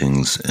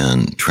teachings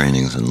and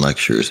trainings and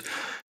lectures,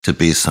 to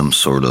be some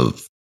sort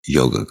of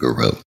yoga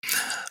guru,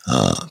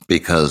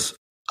 because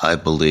I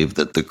believe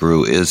that the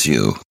guru is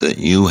you, that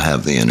you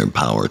have the inner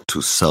power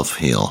to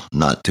self-heal,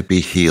 not to be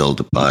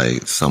healed by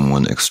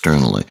someone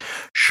externally.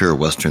 Sure,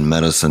 Western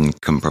medicine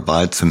can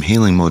provide some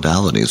healing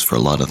modalities for a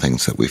lot of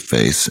things that we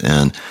face,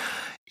 and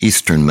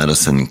Eastern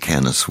medicine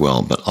can as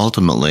well, but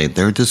ultimately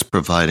they're just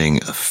providing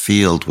a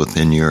field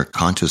within your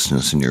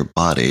consciousness and your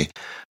body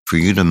for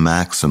you to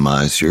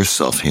maximize your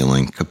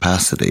self-healing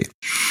capacity.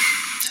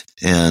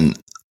 And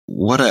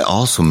what I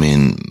also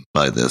mean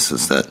by this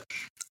is that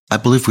I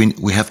believe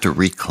we have to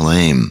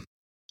reclaim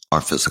our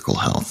physical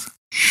health.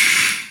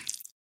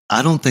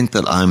 I don't think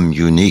that I'm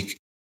unique.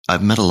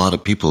 I've met a lot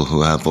of people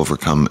who have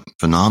overcome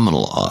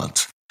phenomenal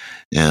odds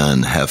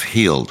and have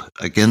healed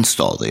against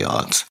all the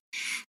odds.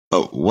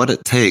 But what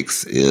it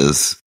takes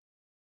is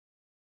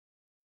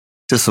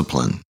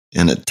discipline,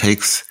 and it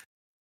takes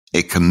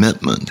a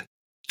commitment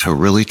to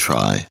really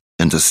try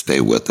and to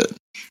stay with it.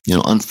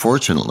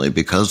 Unfortunately,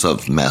 because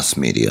of mass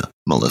media,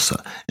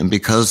 Melissa, and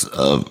because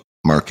of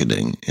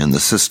marketing and the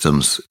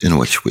systems in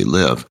which we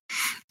live,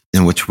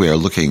 in which we are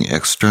looking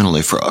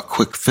externally for a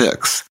quick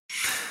fix,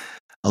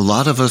 a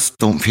lot of us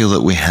don't feel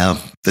that we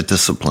have the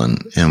discipline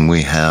and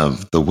we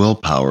have the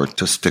willpower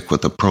to stick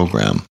with the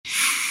program.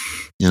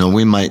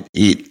 We might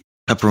eat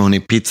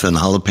pepperoni pizza and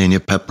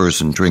jalapeno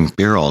peppers and drink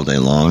beer all day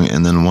long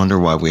and then wonder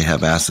why we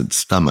have acid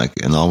stomach,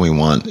 and all we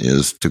want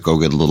is to go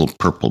get a little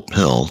purple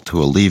pill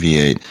to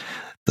alleviate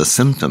the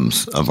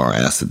symptoms of our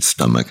acid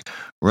stomach,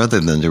 rather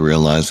than to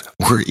realize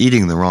we're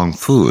eating the wrong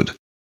food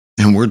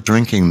and we're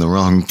drinking the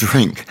wrong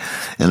drink.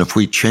 And if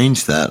we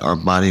change that, our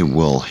body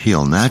will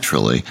heal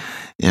naturally,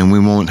 and we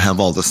won't have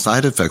all the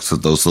side effects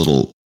of those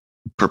little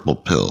purple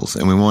pills,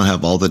 and we won't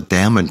have all the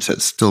damage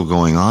that's still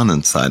going on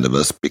inside of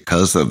us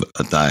because of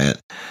a diet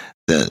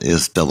that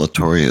is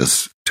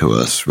deleterious to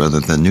us rather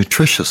than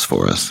nutritious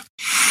for us.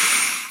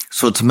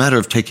 So it's a matter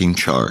of taking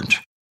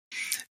charge.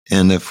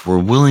 And if we're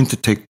willing to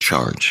take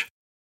charge,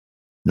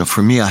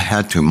 for me, I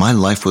had to. My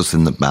life was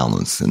in the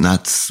balance, and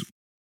that's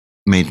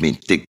made me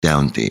dig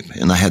down deep.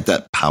 And I had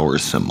that power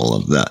symbol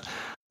of that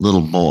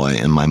little boy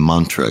and my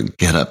mantra,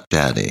 get up,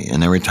 daddy.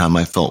 And every time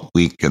I felt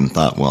weak and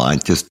thought, well, I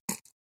just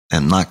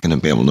am not going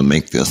to be able to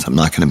make this, I'm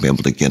not going to be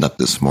able to get up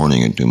this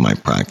morning and do my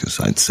practice,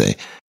 I'd say,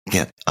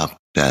 get up,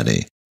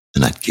 daddy.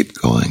 And I'd keep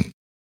going.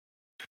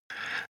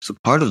 So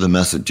part of the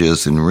message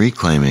is, in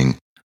reclaiming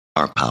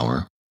our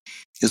power,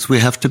 is we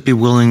have to be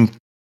willing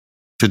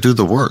to do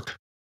the work.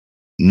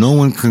 No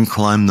one can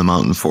climb the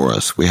mountain for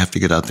us. We have to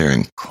get out there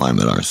and climb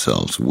it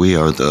ourselves. We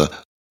are the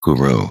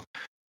guru.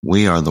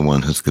 We are the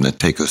one who's going to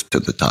take us to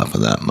the top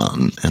of that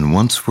mountain. And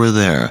once we're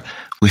there,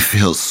 we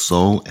feel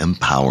so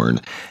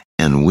empowered,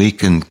 and we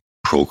can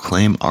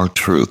proclaim our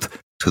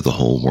truth to the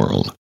whole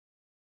world.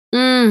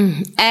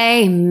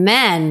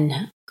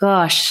 Amen.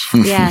 Gosh,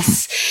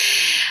 yes.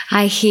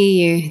 I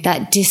hear you.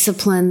 That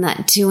discipline,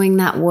 that doing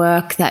that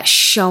work, that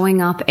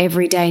showing up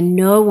every day.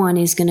 No one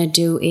is going to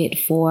do it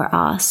for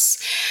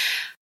us.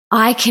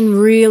 I can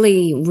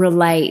really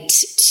relate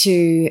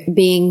to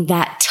being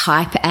that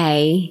type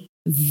A,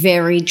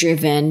 very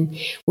driven,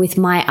 with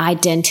my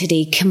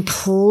identity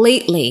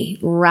completely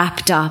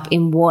wrapped up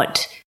in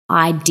what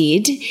I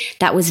did.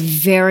 That was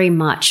very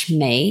much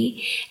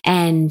me.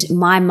 And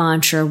my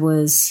mantra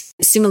was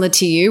similar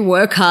to you: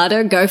 work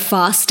harder, go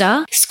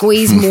faster,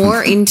 squeeze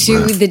more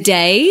into the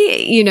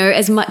day,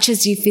 as much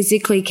as you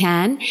physically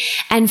can.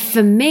 And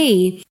for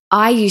me,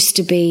 I used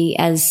to be,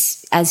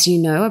 as you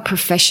know, a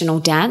professional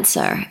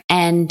dancer.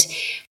 And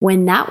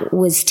when that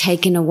was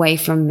taken away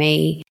from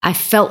me, I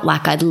felt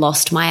like I'd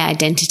lost my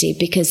identity,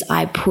 because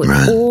I put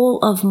all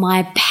of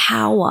my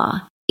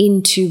power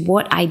into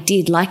what I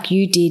did, like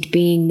you did,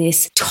 being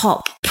this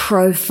top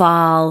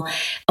profile,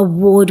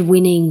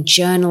 award-winning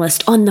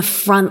journalist on the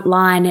front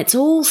line. It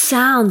all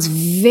sounds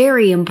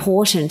very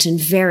important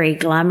and very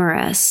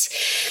glamorous,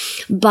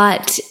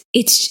 but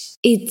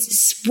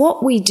it's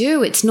what we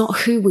do. It's not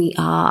who we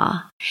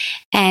are.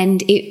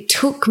 And it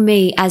took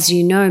me, as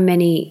you know,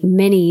 many,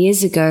 many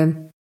years ago,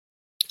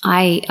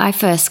 I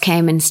first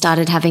came and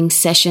started having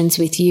sessions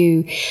with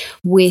you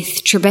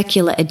with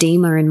trabecular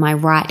edema in my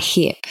right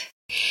hip.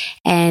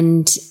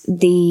 And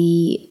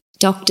the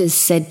doctors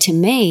said to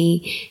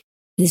me,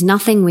 there's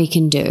nothing we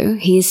can do.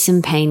 Here's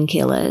some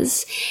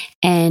painkillers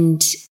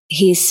and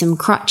here's some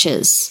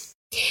crutches.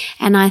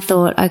 And I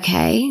thought,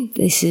 okay,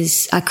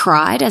 I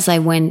cried as I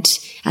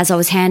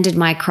was handed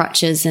my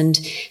crutches and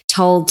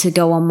told to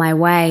go on my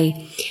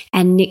way.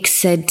 And Nick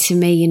said to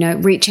me,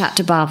 reach out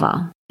to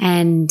Bhava.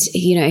 And,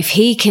 if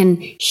he can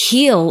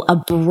heal a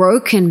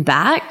broken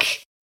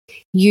back,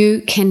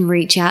 you can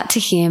reach out to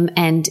him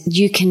and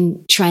you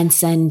can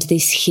transcend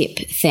this hip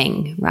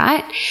thing,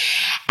 right?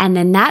 And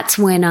then that's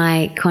when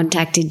I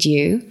contacted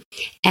you,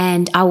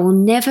 and I will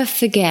never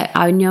forget.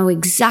 I know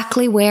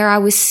exactly where I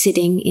was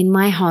sitting in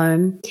my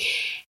home,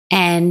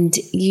 and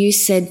you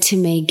said to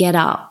me, get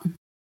up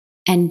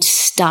and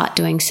start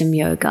doing some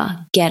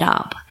yoga, get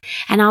up.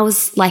 And I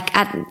was like,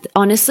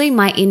 honestly,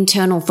 my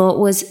internal thought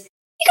was,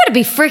 you got to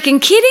be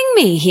freaking kidding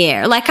me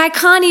here. Like, I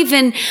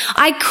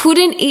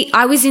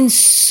was in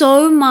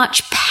so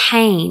much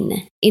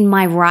pain in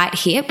my right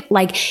hip.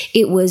 Like,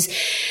 it was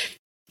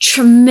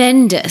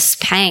tremendous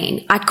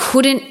pain. I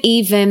couldn't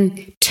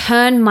even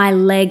turn my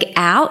leg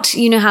out.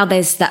 You know how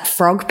there's that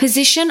frog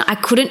position? I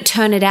couldn't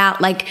turn it out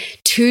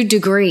like 2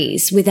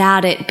 degrees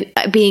without it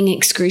being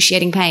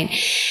excruciating pain.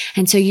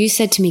 And so you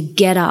said to me,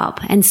 get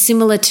up. And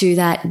similar to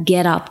that,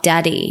 get up,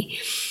 daddy.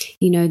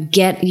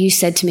 You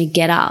said to me,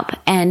 get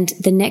up. And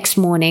the next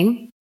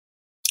morning,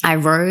 I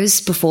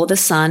rose before the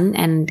sun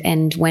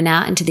and went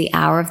out into the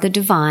hour of the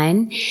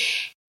divine.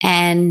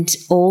 And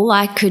all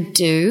I could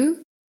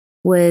do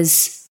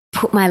was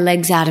put my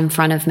legs out in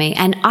front of me.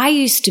 And I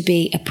used to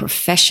be a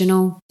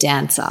professional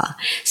dancer.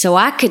 So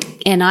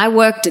I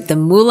worked at the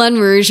Moulin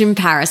Rouge in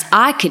Paris.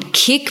 I could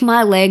kick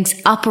my legs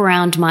up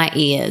around my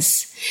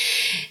ears.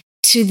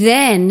 To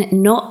then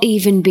not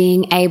even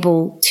being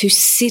able to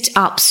sit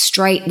up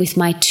straight with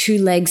my 2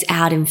 legs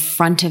out in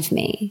front of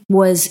me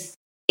was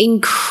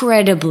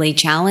incredibly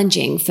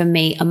challenging for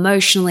me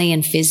emotionally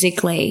and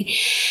physically.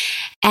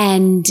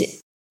 And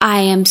I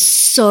am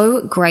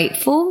so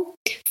grateful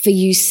for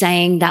you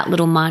saying that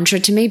little mantra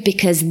to me,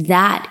 because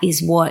that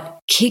is what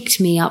kicked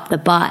me up the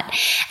butt.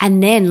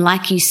 And then,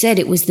 like you said,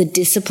 it was the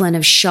discipline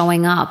of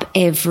showing up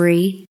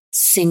every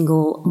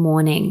single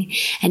morning.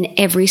 And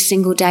every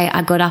single day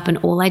I got up and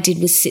all I did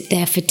was sit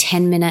there for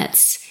 10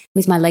 minutes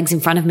with my legs in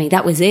front of me.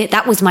 That was it.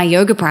 That was my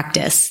yoga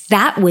practice.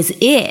 That was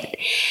it.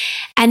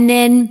 And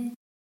then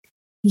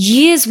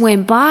years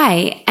went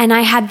by and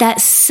I had that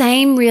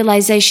same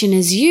realization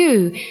as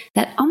you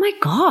that, oh my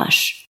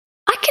gosh,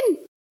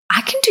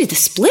 I can do the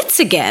splits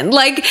again.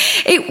 Like,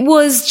 it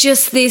was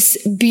just this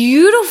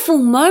beautiful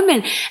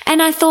moment.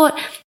 And I thought,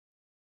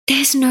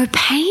 there's no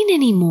pain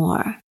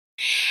anymore.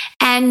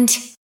 And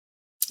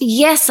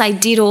yes, I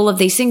did all of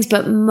these things,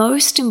 but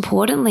most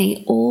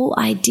importantly, all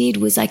I did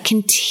was I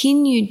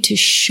continued to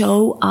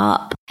show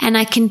up, and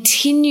I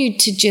continued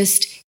to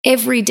just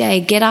every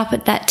day get up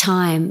at that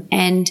time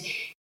and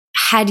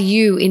had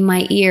you in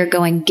my ear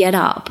going, get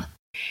up.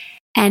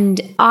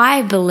 And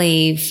I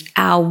believe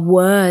our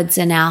words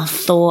and our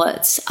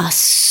thoughts are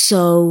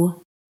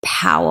so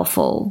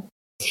powerful.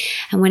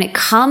 And when it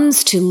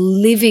comes to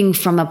living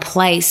from a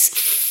place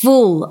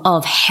full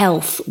of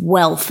health,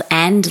 wealth,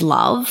 and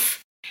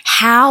love,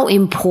 how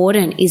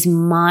important is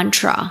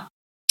mantra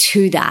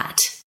to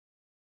that?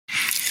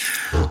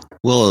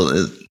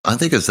 Well, I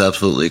think it's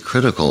absolutely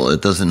critical.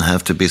 It doesn't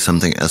have to be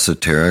something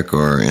esoteric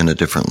or in a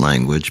different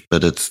language,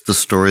 but it's the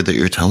story that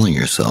you're telling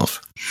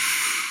yourself.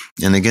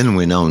 And again,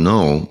 we now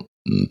know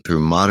through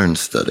modern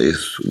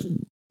studies,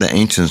 the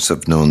ancients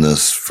have known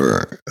this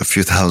for a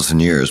few thousand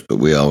years, but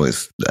we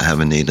always have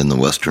a need in the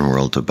Western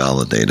world to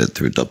validate it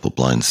through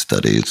double-blind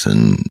studies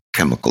and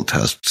chemical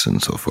tests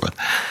and so forth.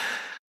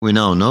 We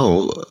now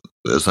know,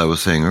 as I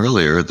was saying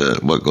earlier,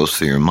 that what goes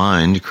through your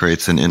mind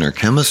creates an inner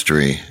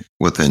chemistry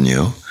within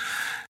you,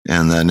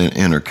 and that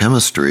inner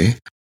chemistry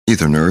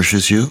either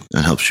nourishes you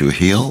and helps you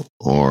heal,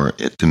 or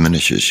it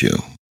diminishes you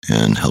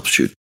and helps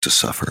you to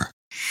suffer.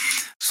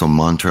 So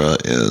mantra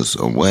is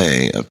a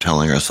way of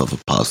telling ourselves a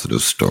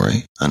positive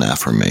story, an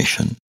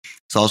affirmation.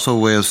 It's also a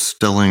way of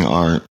stilling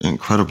our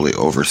incredibly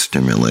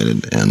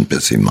overstimulated and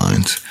busy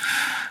minds,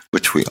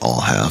 which we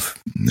all have.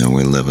 You know,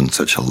 we live in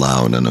such a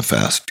loud and a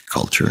fast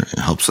culture. It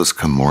helps us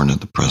come more into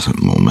the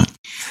present moment.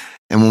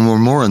 And when we're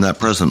more in that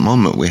present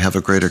moment, we have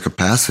a greater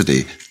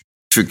capacity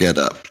to get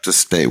up, to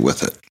stay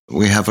with it.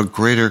 We have a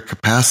greater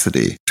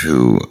capacity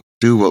to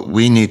do what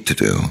we need to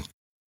do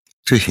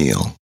to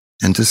heal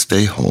and to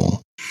stay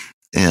whole.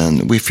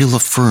 And we feel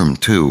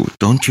affirmed too.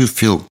 Don't you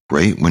feel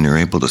great when you're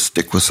able to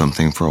stick with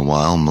something for a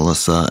while,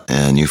 Melissa,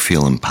 and you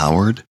feel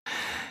empowered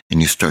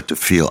and you start to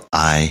feel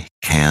I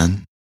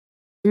can?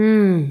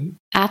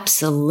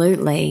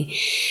 Absolutely.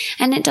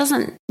 And it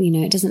doesn't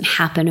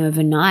happen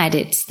overnight.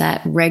 It's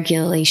that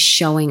regularly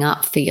showing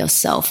up for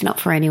yourself, not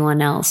for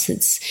anyone else.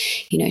 It's,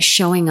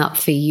 showing up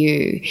for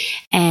you.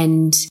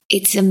 And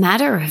it's a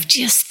matter of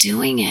just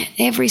doing it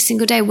every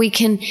single day. We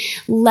can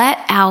let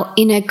our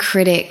inner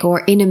critic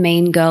or inner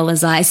mean girl,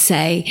 as I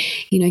say,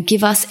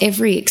 give us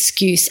every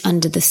excuse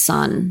under the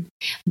sun.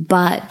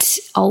 But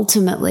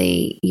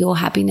ultimately, your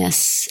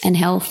happiness and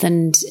health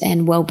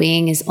and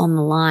well-being is on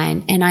the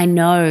line. And I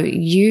know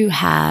you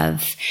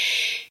have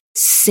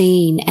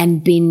seen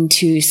and been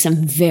to some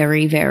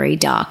very, very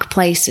dark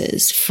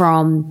places,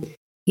 from,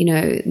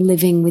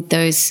 living with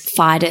those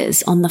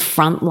fighters on the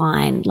front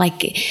line.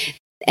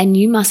 And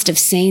you must have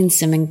seen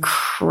some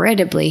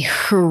incredibly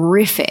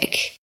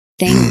horrific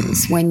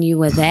things when you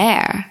were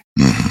there.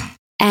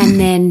 and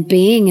then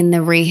being in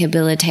the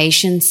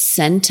rehabilitation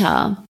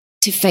center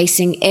to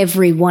facing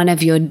every one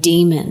of your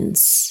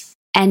demons.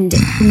 And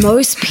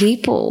most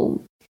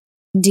people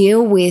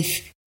deal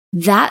with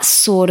that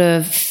sort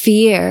of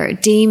fear,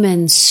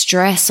 demon,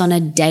 stress on a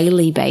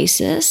daily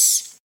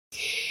basis.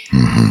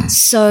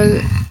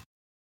 So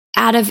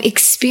out of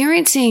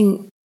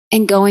experiencing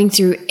and going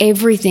through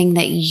everything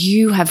that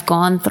you have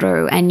gone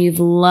through and you've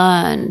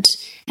learned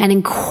and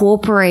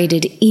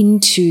incorporated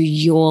into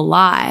your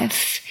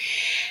life,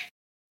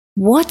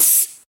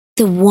 what's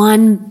the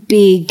one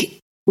big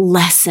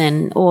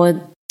lesson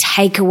or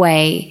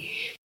takeaway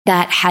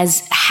that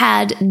has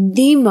had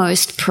the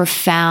most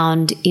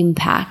profound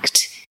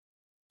impact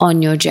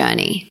on your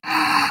journey?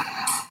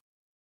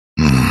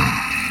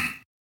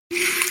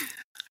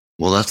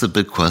 Well, that's a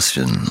big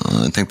question.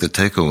 I think the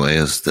takeaway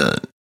is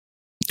that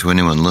to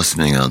anyone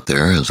listening out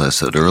there, as I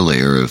said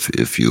earlier,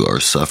 if you are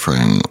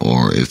suffering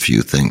or if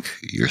you think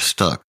you're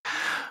stuck,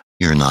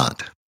 you're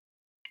not.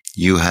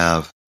 You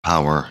have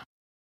power.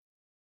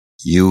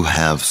 You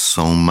have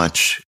so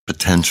much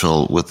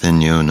potential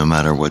within you, no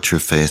matter what you're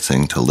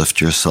facing, to lift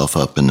yourself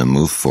up and to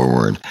move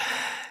forward.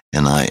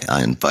 And I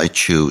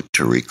invite you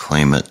to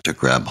reclaim it, to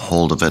grab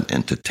hold of it,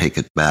 and to take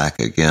it back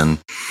again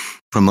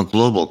from a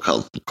global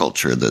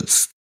culture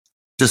that's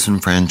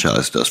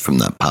disenfranchised us from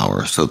that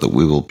power, so that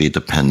we will be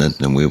dependent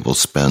and we will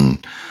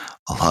spend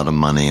a lot of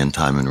money and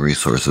time and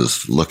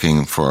resources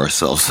looking for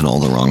ourselves in all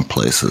the wrong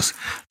places.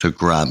 To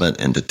grab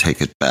it and to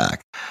take it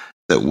back.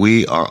 That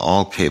we are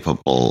all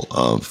capable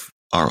of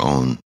our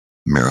own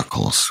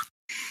miracles.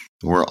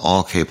 We're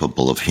all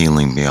capable of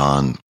healing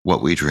beyond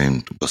what we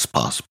dreamed was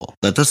possible.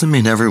 That doesn't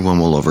mean everyone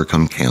will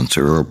overcome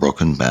cancer or a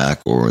broken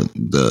back or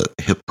the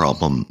hip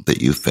problem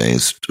that you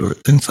faced or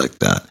things like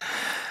that.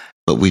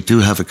 But we do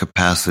have a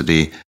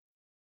capacity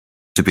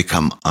to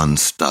become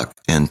unstuck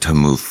and to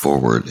move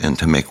forward and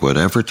to make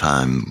whatever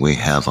time we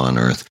have on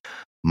earth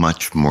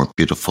much more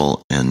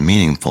beautiful and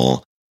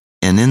meaningful.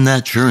 And in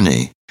that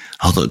journey,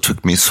 although it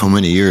took me so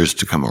many years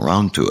to come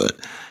around to it,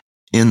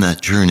 in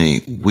that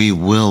journey, we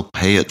will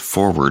pay it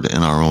forward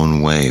in our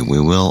own way.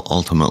 We will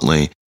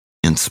ultimately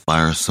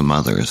inspire some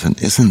others.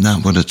 And isn't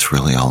that what it's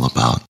really all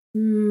about?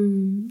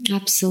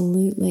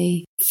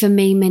 Absolutely. For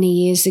me, many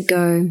years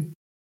ago,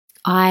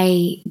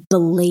 I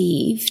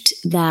believed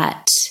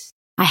that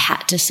I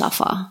had to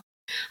suffer.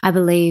 I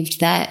believed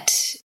that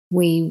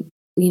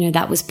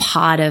that was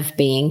part of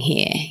being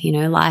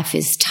here. Life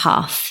is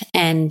tough.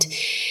 And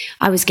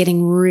I was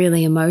getting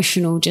really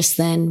emotional just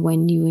then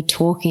when you were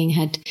talking,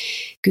 had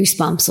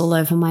goosebumps all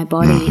over my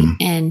body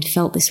and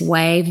felt this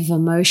wave of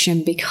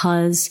emotion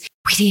because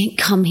we didn't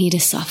come here to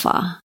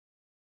suffer.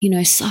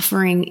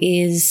 Suffering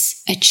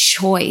is a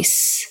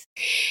choice.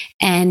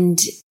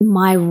 And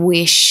my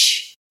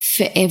wish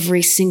for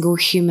every single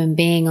human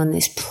being on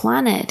this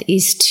planet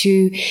is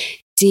to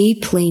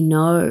deeply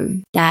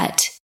know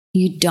that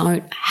you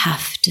don't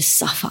have to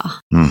suffer.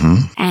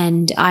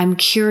 And I'm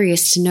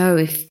curious to know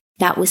if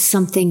that was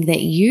something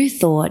that you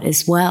thought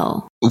as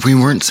well. We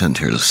weren't sent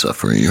here to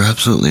suffer. You're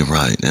absolutely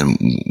right. And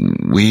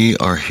we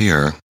are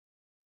here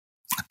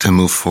to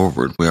move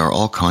forward. We are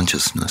all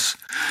consciousness.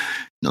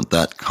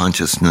 That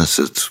consciousness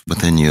that's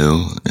within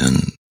you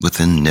and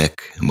within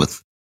Nick and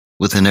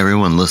within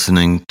everyone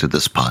listening to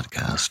this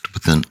podcast,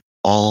 within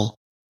all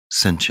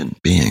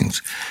sentient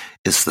beings,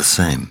 is the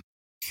same.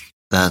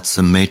 That's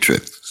a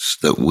matrix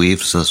that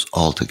weaves us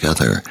all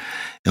together.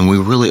 And we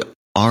really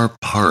are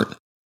part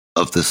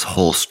of this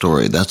whole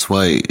story. That's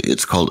why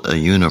it's called a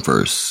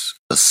universe,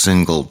 a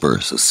single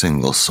verse, a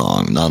single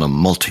song, not a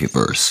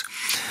multiverse.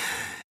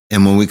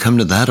 And when we come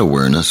to that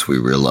awareness, we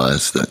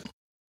realize that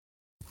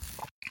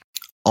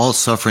all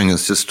suffering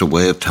is just a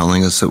way of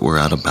telling us that we're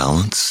out of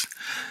balance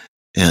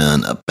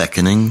and a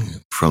beckoning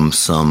from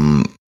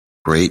some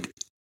great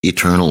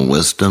eternal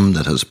wisdom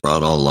that has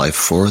brought all life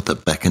forth, a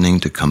beckoning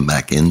to come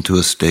back into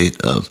a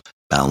state of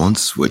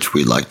balance, which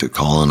we like to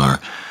call in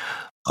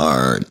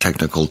our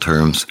technical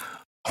terms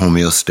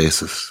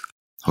homeostasis,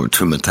 or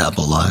to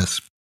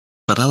metabolize.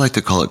 But I like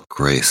to call it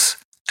grace,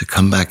 to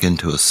come back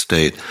into a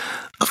state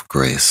of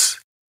grace.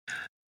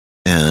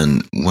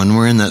 And when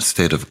we're in that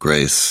state of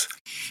grace,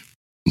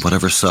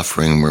 whatever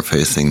suffering we're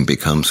facing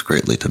becomes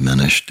greatly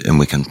diminished, and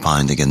we can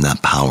find again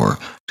that power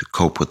to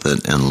cope with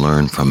it and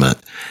learn from it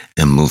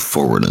and move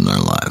forward in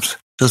our lives.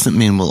 Doesn't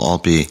mean we'll all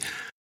be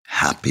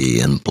happy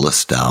and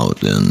blissed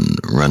out and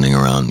running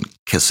around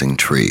kissing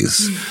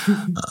trees,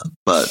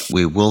 but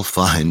we will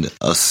find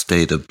a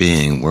state of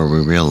being where we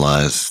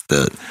realize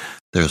that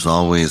there's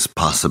always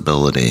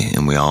possibility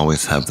and we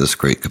always have this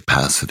great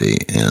capacity,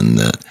 and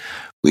that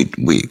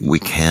we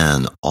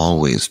can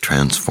always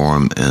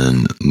transform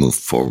and move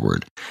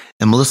forward.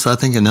 And Melissa, I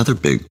think another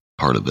big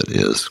part of it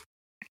is,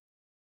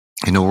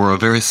 we're a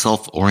very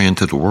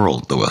self-oriented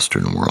world, the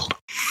Western world.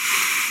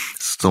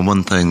 It's the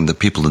one thing the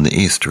people in the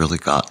East really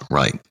got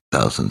right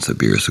thousands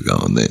of years ago.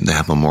 And they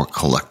have a more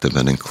collective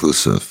and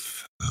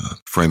inclusive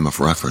frame of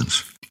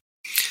reference.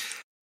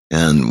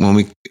 And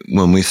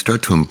when we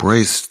start to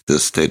embrace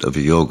this state of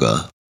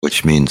yoga,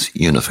 which means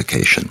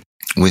unification,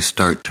 we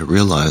start to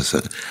realize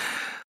that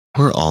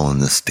we're all in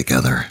this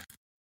together.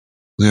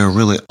 We are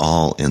really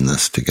all in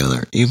this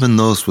together, even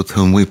those with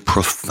whom we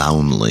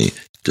profoundly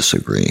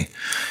disagree,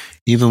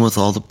 even with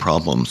all the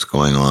problems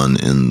going on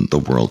in the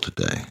world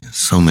today,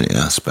 so many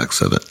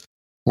aspects of it.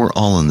 We're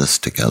all in this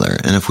together.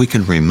 And if we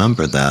can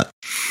remember that,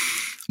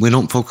 we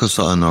don't focus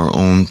on our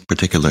own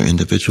particular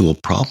individual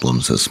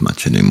problems as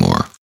much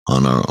anymore,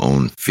 on our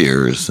own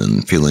fears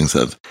and feelings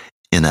of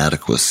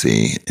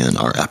inadequacy and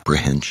our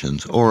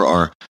apprehensions or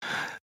our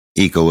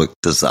egoic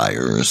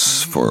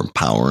desires for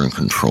power and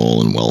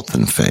control and wealth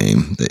and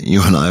fame that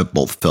you and I have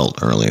both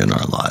felt early in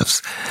our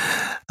lives.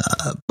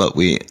 But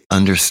we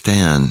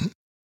understand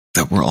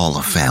that we're all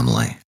a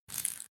family.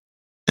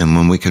 And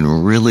when we can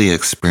really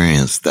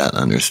experience that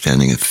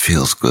understanding, it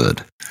feels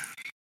good.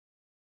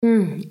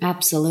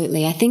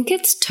 Absolutely. I think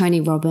it's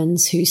Tony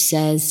Robbins who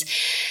says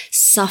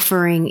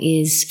suffering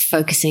is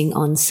focusing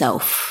on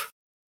self.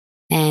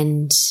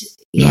 And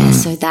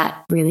so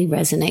that really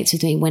resonates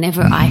with me.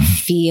 Whenever I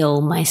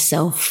feel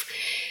myself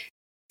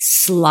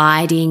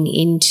sliding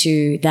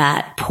into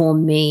that poor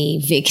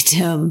me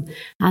victim,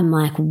 I'm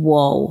like,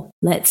 whoa,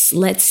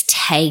 let's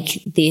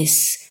take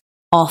this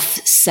off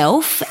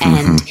self.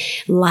 And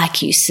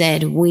like you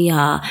said, we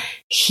are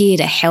here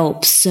to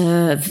help,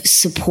 serve,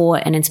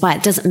 support, and inspire.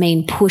 It doesn't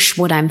mean push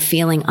what I'm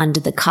feeling under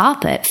the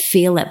carpet.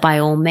 Feel it by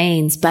all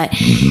means, but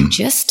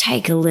just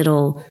take a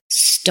little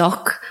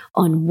stock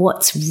on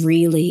what's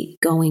really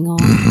going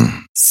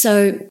on.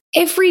 So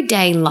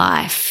everyday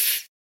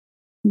life,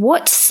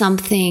 what's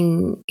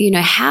something,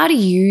 how do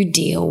you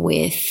deal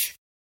with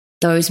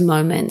those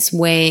moments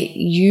where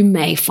you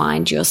may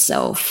find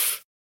yourself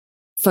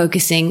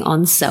focusing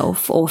on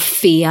self or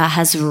fear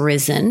has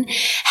arisen?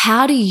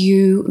 How do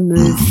you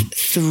move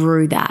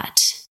through that?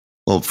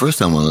 Well,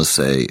 first I want to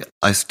say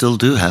I still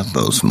do have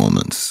those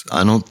moments.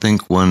 I don't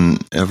think one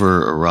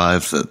ever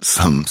arrives at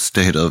some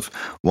state of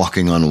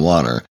walking on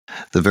water.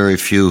 The very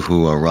few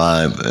who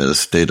arrive at a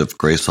state of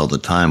grace all the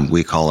time,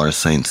 we call our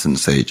saints and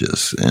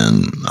sages.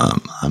 And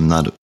I'm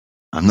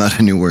not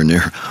anywhere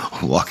near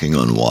walking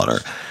on water.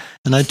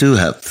 And I do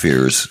have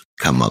fears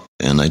come up,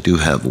 and I do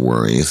have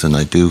worries, and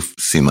I do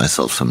see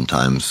myself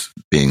sometimes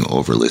being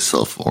overly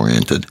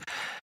self-oriented.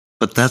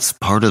 But that's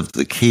part of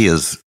the key,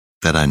 is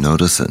that I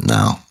notice it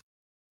now.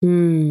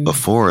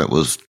 Before it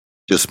was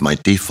just my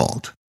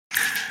default.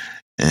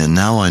 And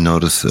now I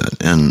notice it.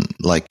 And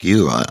like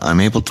you,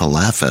 I'm able to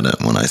laugh at it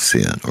when I see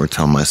it, or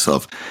tell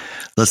myself,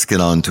 let's get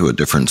on to a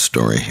different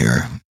story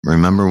here.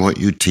 Remember what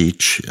you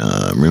teach.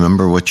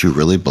 Remember what you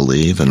really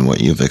believe and what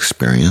you've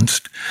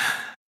experienced.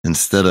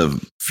 Instead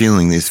of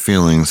feeling these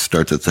feelings,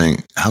 start to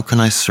think, how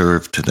can I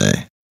serve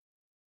today?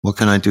 What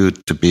can I do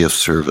to be of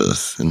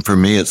service? And for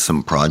me, it's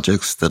some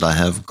projects that I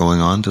have going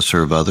on to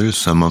serve others,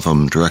 some of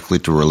them directly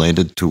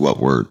related to what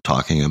we're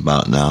talking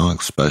about now,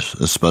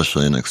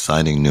 especially an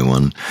exciting new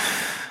one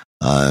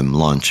I'm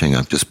launching.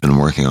 I've just been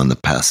working on the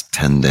past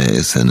 10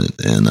 days,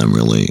 and I'm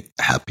really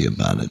happy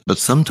about it. But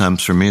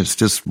sometimes for me, it's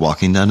just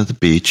walking down to the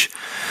beach,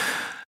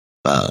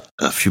 about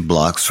a few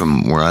blocks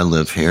from where I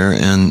live here,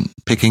 and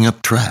picking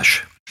up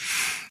trash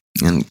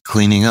and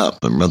cleaning up.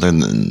 But rather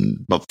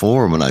than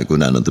before, when I go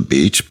down to the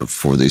beach,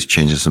 before these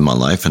changes in my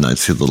life, and I'd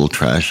see little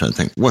trash, I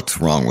think, what's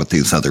wrong with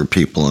these other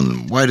people?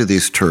 And why do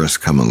these tourists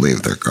come and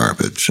leave their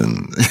garbage?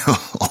 And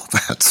all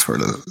that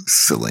sort of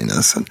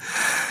silliness. And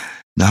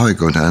now I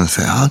go down and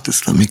say,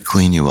 just let me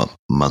clean you up,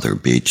 Mother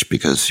Beach,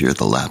 because you're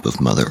the lap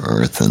of Mother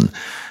Earth, and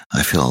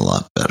I feel a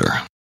lot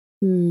better.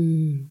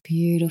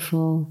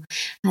 Beautiful.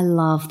 I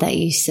love that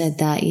you said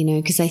that,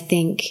 because I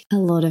think a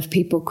lot of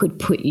people could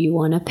put you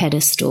on a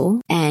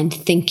pedestal and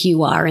think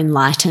you are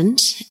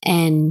enlightened,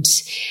 and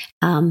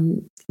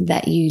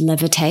that you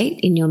levitate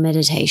in your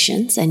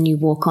meditations and you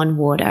walk on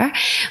water.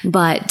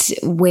 But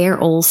we're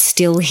all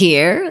still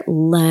here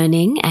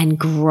learning and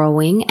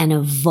growing and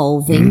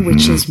evolving,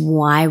 which is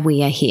why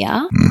we are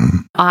here.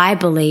 I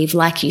believe,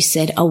 like you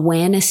said,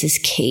 awareness is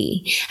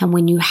key. And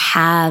when you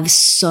have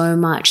so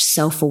much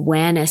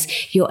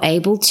self-awareness, you're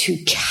able to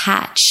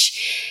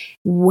catch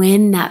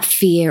when that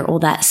fear or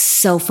that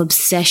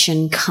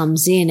self-obsession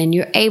comes in, and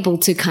you're able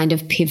to kind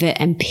of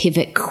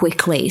pivot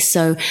quickly.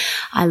 So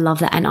I love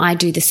that. And I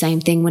do the same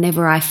thing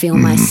whenever I feel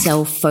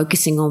myself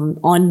focusing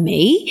on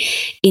me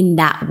in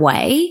that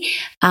way.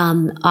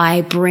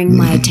 I bring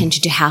my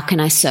attention to how can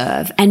I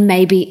serve? And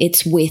maybe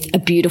it's with a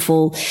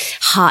beautiful,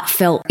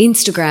 heartfelt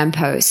Instagram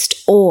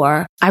post,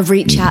 or I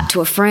reach out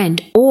to a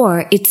friend,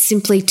 or it's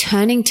simply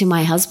turning to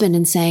my husband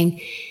and saying,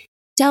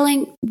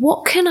 darling,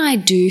 what can I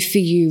do for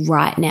you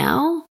right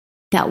now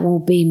that will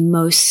be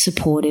most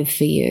supportive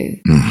for you?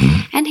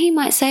 And he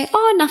might say,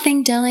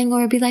 nothing, darling.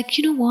 Or he'd be like,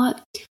 you know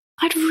what?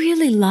 I'd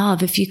really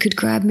love if you could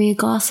grab me a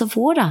glass of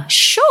water.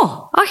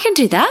 Sure, I can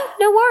do that.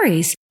 No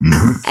worries.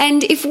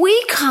 And if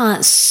we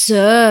can't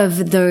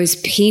serve those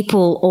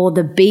people or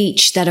the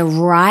beach that are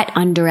right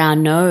under our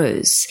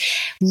nose,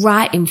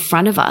 right in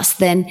front of us,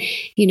 then,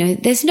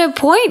 there's no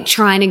point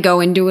trying to go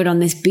and do it on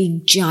this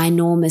big,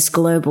 ginormous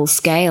global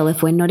scale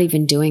if we're not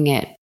even doing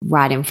it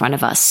right in front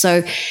of us.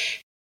 So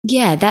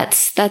yeah,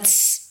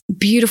 that's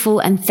beautiful.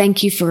 And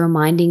thank you for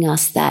reminding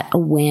us that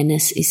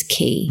awareness is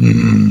key.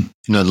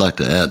 I'd like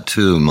to add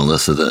too,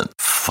 Melissa, that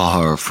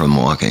far from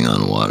walking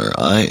on water,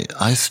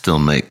 I still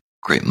make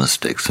great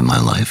mistakes in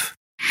my life.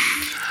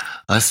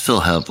 I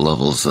still have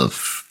levels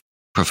of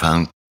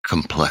profound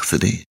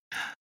complexity,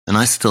 and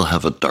I still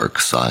have a dark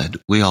side.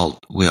 We all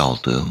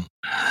do.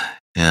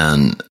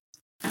 And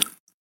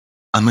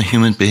I'm a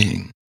human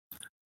being.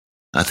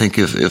 I think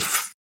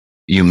if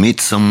you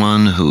meet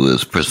someone who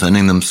is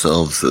presenting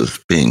themselves as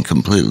being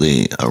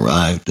completely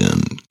arrived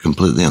and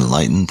completely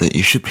enlightened, that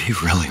you should be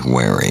really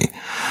wary.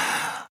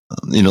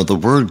 The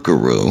word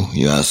guru,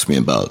 you asked me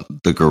about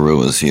the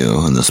guru as you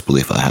and this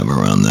belief I have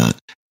around that.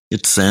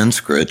 It's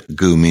Sanskrit.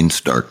 Gu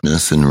means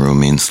darkness and ru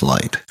means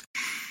light.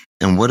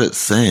 And what it's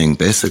saying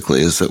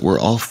basically is that we're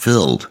all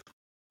filled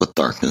with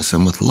darkness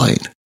and with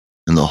light.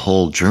 And the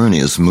whole journey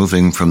is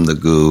moving from the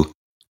gu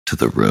to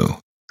the ru.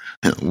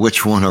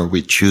 Which one are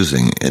we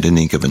choosing at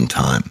any given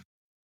time?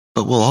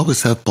 But we'll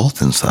always have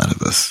both inside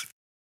of us.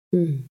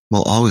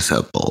 We'll always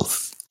have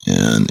both.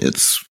 And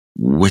it's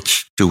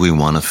which do we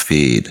want to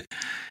feed?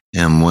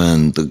 And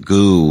when the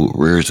gu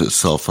rears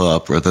itself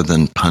up, rather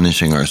than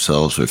punishing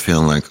ourselves or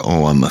feeling like,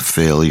 oh, I'm a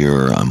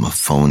failure, I'm a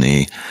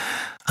phony,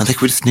 I think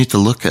we just need to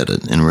look at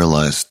it and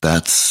realize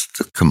that's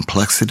the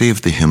complexity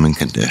of the human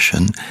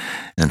condition.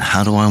 And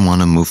how do I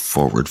want to move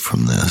forward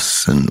from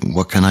this? And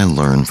what can I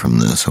learn from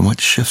this? And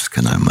what shifts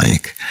can I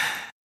make?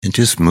 And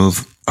just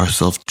move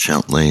ourselves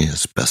gently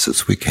as best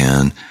as we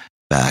can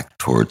back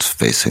towards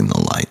facing the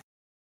light.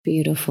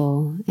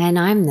 Beautiful. And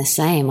I'm the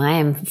same. I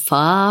am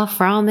far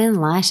from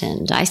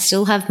enlightened. I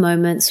still have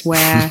moments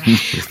where,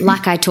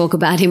 like I talk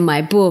about in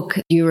my book,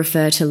 you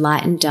refer to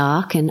light and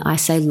dark, and I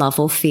say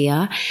love or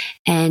fear.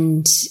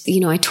 And,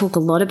 I talk a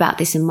lot about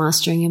this in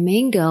Mastering a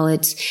Mean Girl.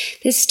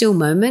 There's still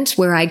moments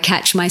where I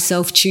catch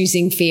myself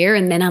choosing fear,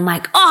 and then I'm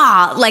like,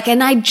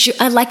 and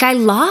I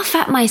laugh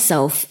at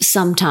myself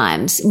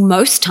sometimes.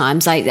 Most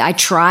times I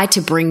try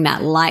to bring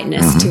that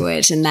lightness to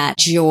it and that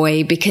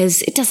joy,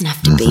 because it doesn't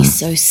have to be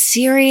so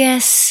serious.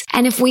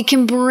 And if we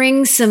can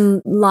bring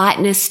some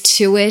lightness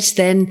to it,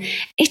 then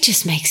it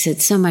just makes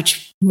it so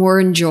much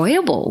more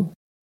enjoyable.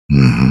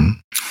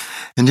 And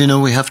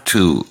we have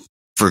to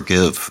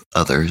forgive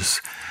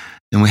others,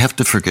 and we have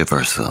to forgive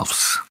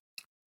ourselves.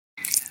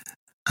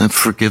 And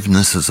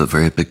forgiveness is a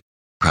very big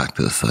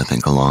practice, I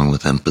think, along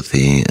with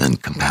empathy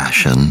and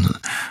compassion,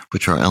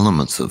 which are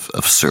elements of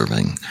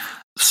serving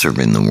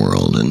the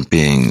world and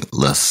being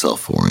less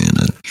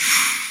self-oriented.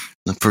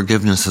 And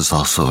forgiveness is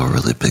also a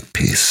really big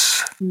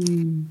piece.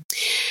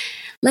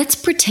 Let's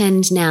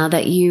pretend now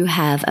that you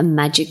have a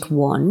magic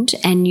wand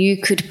and you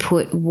could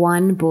put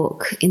one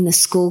book in the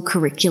school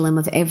curriculum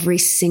of every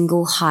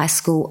single high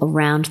school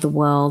around the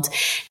world.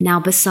 Now,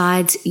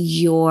 besides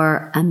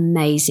your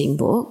amazing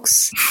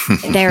books,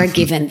 they're a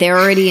given. They're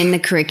already in the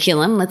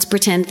curriculum. Let's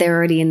pretend they're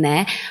already in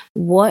there.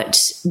 What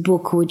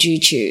book would you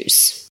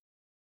choose?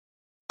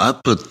 I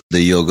put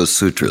the Yoga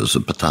Sutras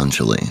of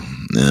Patanjali,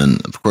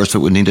 and of course it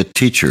would need a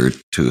teacher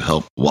to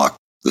help walk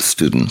the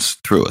students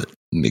through it,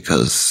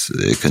 because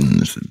it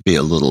can be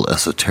a little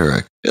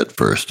esoteric at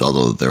first,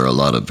 although there are a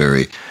lot of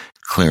very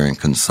clear and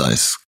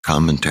concise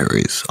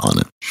commentaries on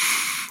it.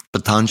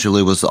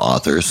 Patanjali was the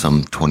author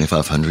some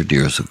 2,500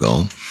 years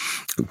ago,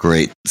 a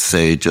great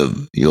sage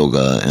of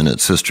yoga and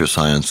its sister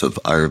science of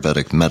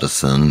Ayurvedic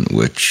medicine,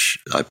 which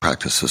I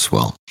practice as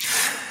well.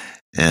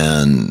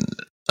 And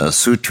a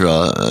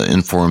sutra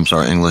informs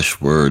our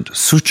English word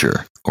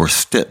suture or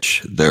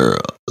stitch. They're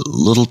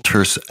little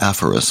terse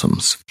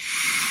aphorisms.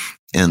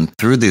 And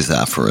through these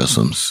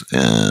aphorisms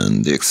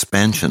and the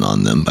expansion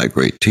on them by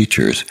great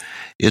teachers,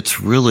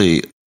 it's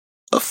really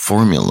a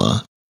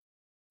formula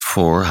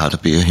for how to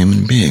be a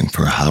human being,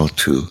 for how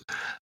to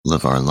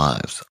live our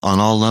lives on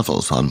all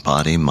levels, on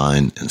body,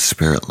 mind, and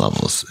spirit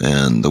levels.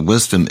 And the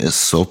wisdom is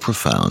so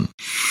profound.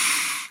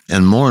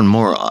 And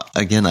more,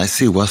 again, I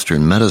see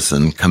Western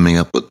medicine coming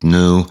up with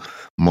new,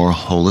 more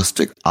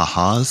holistic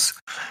ahas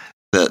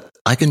that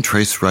I can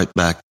trace right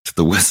back to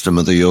the wisdom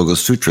of the Yoga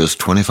Sutras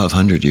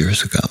 2,500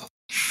 years ago.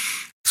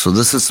 So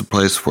this is a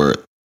place where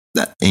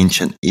that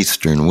ancient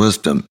Eastern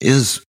wisdom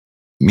is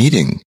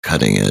meeting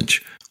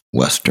cutting-edge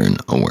Western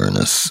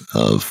awareness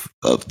of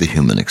the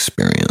human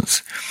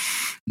experience.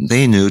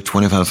 They knew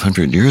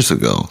 2,500 years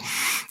ago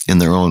in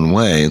their own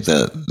way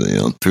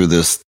that, through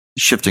this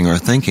shifting our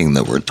thinking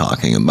that we're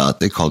talking about,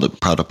 they called it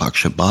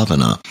Pratapaksha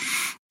Bhavana,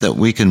 that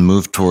we can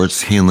move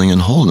towards healing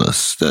and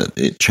wholeness, that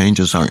it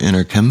changes our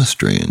inner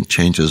chemistry and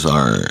changes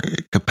our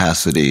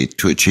capacity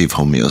to achieve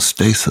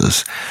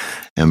homeostasis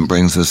and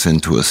brings us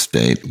into a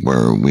state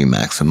where we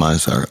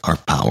maximize our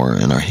power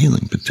and our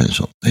healing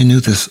potential. They knew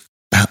this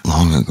that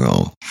long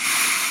ago.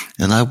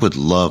 And I would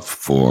love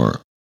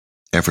for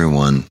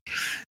everyone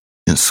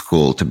in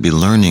school to be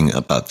learning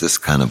about this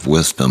kind of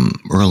wisdom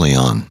early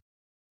on.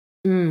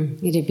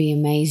 It'd be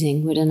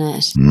amazing, wouldn't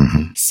it?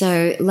 Mm-hmm.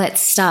 So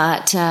let's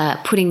start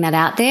putting that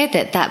out there,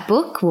 that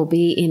book will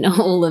be in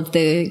all of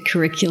the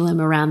curriculum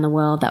around the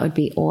world. That would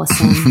be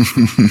awesome.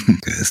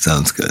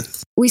 Sounds good.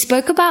 We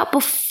spoke about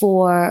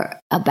before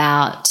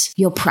about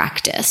your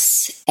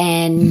practice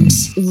and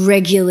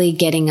regularly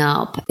getting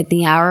up at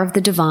the hour of the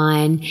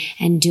divine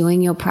and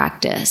doing your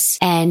practice.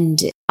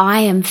 And I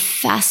am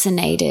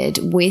fascinated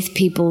with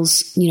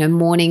people's,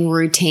 morning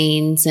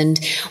routines and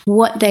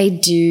what they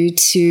do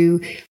to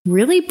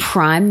really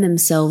prime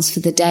themselves for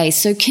the day.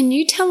 So can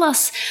you tell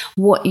us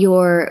what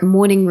your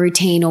morning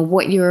routine or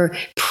what your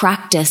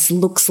practice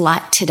looks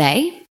like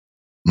today?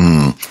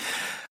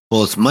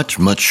 Well, it's much,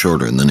 much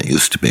shorter than it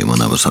used to be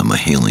when I was on my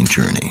healing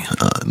journey.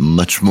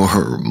 Much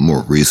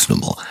more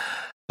reasonable.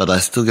 But I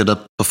still get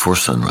up before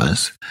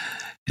sunrise,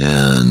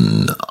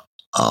 and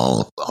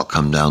I'll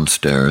come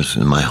downstairs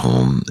in my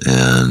home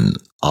and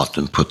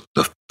often put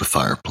the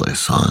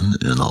fireplace on,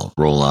 and I'll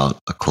roll out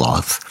a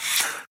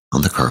cloth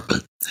on the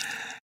carpet,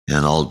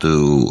 and I'll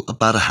do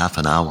about a half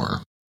an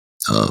hour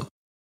of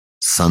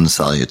sun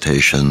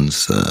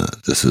salutations.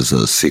 This is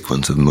a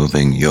sequence of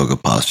moving yoga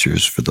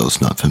postures for those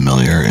not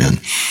familiar,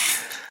 and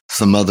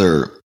some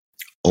other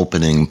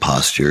opening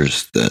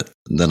postures that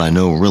I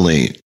know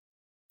really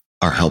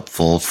are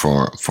helpful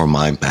for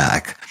my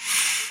back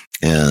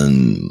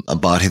and a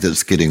body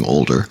that's getting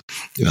older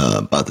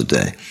by the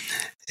day,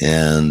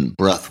 and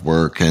breath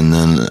work, and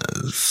then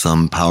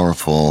some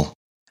powerful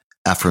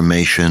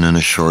affirmation and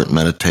a short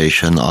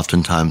meditation.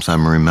 Oftentimes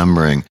I'm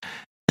remembering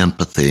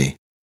empathy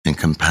and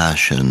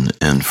compassion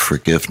and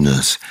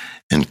forgiveness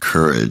and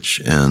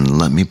courage, and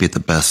let me be the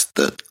best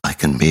that I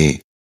can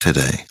be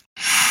today.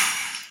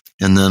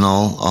 And then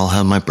I'll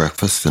have my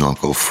breakfast, and I'll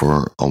go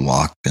for a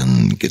walk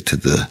and get to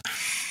the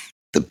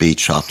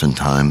beach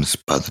oftentimes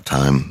by the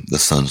time the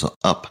sun's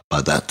up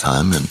by that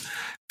time, and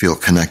feel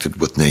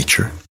connected with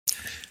nature.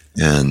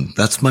 And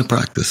that's my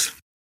practice.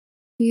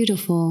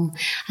 Beautiful.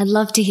 I'd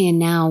love to hear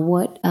now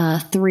what are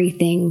 3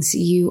 things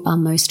you are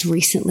most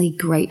recently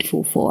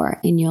grateful for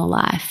in your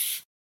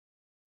life?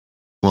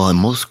 Well, I'm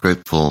most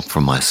grateful for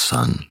my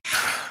son,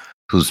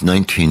 who's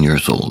 19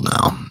 years old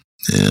now,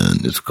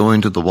 and is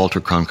going to the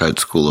Walter Cronkite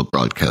School of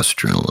Broadcast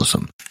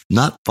Journalism.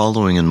 Not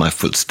following in my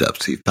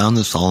footsteps. He found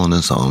this all on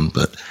his own,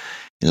 but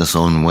in his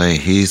own way,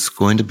 he's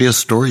going to be a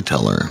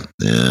storyteller,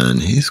 and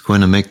he's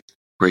going to make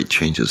great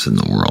changes in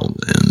the world.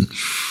 And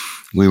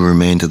we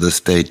remain to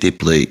this day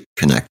deeply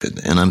connected,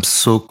 and I'm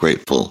so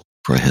grateful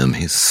for him.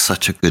 He's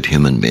such a good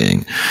human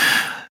being.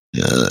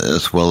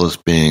 As well as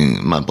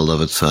being my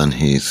beloved son,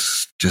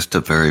 he's just a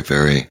very,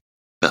 very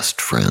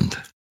best friend.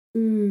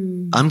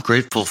 I'm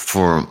grateful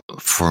for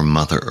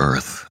Mother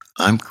Earth.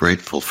 I'm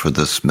grateful for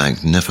this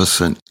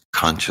magnificent,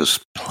 conscious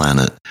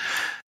planet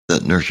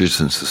that nurtures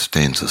and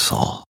sustains us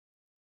all.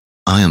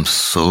 I am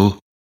so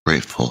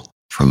grateful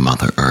for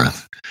Mother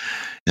Earth.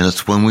 And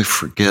it's when we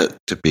forget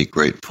to be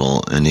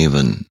grateful and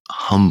even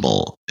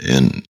humble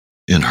in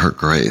her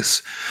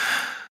grace,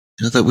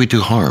 that we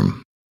do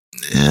harm.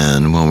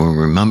 And when we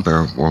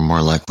remember, we're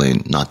more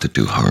likely not to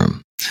do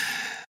harm.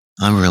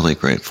 I'm really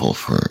grateful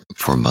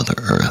for Mother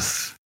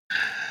Earth.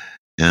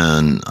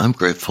 And I'm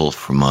grateful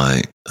for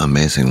my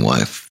amazing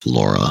wife,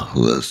 Laura,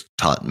 who has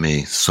taught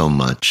me so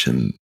much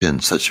and been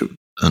such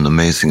an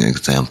amazing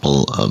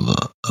example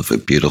of a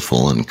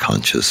beautiful and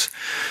conscious,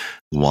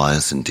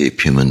 wise and deep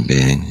human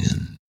being,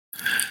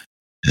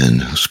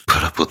 and who's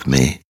put up with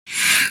me.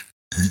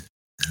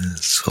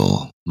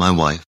 So my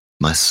wife,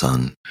 my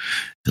son,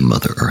 and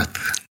Mother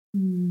Earth.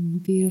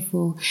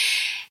 Beautiful.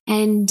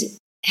 And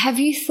have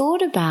you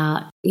thought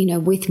about,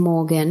 with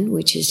Morgan,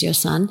 which is your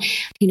son,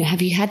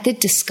 have you had the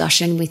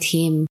discussion with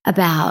him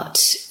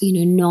about,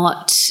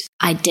 not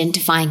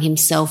identifying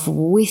himself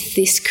with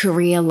this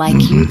career like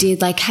you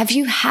did? Like, have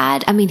you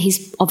had,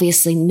 he's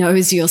obviously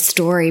knows your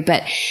story,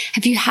 but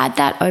have you had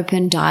that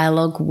open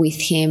dialogue with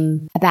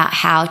him about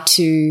how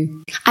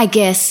to, I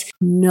guess,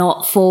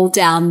 not fall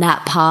down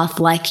that path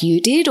like you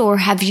did? Or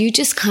have you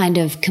just kind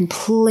of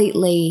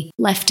completely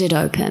left it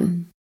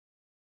open?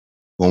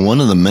 Well,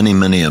 one of the many,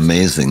 many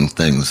amazing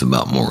things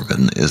about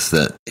Morgan is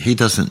that he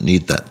doesn't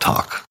need that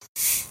talk.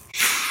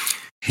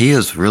 He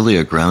is really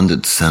a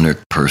grounded,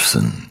 centered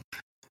person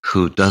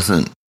who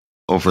doesn't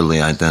overly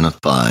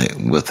identify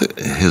with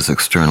his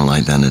external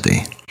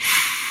identity.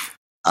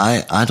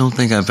 I don't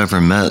think I've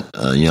ever met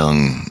a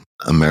young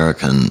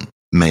American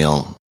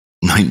male,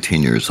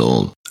 19 years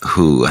old,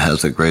 who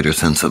has a greater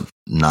sense of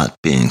not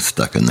being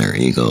stuck in their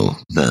ego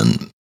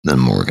than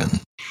Morgan.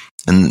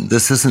 And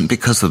this isn't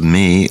because of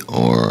me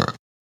or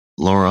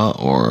Laura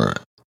or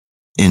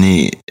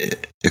any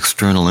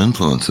external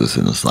influences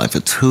in his life.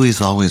 It's who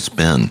he's always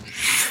been.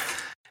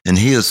 And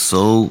he is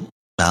so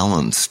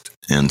balanced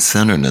and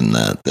centered in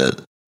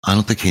that I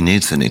don't think he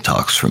needs any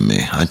talks from me.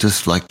 I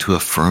just like to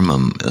affirm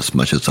him as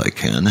much as I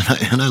can.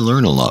 And I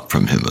learn a lot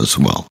from him as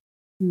well.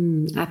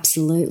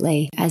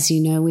 Absolutely. As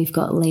you know, we've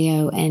got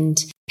Leo, and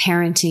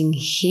parenting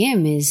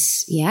him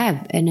is,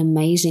 an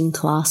amazing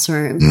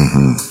classroom.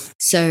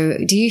 So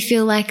do you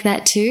feel like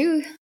that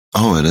too?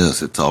 Oh, it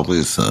is. It's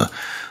always a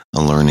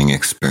learning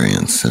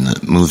experience, and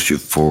it moves you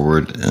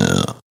forward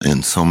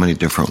in so many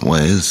different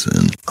ways.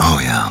 And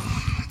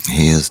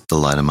he is the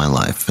light of my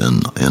life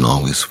and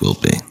always will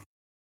be.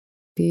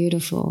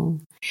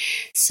 Beautiful.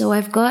 So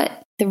I've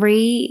got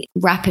 3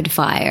 rapid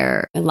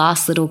fire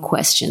last little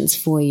questions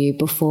for you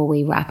before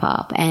we wrap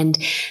up. And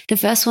the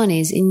first one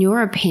is, in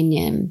your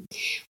opinion,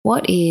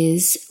 what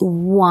is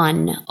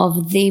one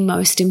of the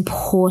most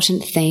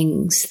important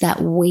things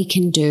that we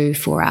can do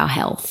for our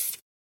health?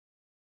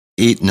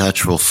 Eat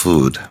natural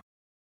food.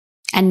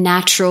 And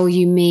natural,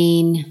 you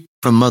mean?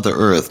 From Mother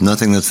Earth,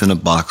 nothing that's in a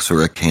box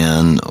or a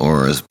can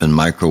or has been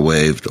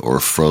microwaved or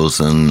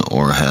frozen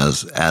or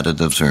has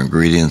additives or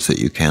ingredients that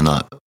you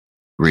cannot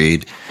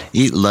read.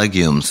 Eat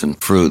legumes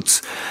and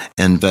fruits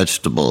and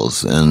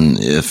vegetables. And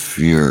if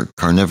you're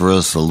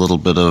carnivorous, a little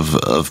bit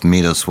of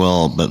meat as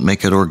well, but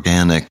make it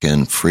organic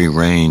and free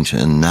range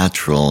and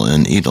natural,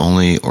 and eat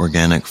only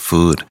organic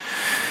food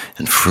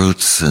and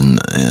fruits,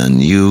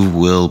 and you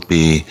will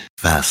be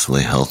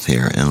vastly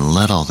healthier, and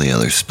let all the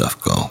other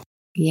stuff go.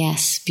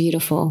 Yes,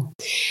 beautiful.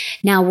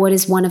 Now, what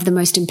is one of the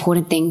most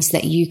important things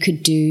that you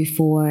could do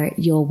for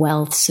your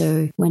wealth?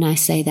 So when I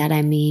say that,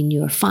 I mean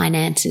your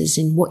finances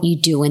and what you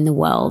do in the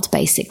world,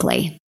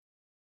 basically.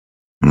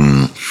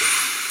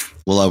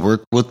 Well, I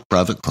work with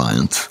private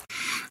clients,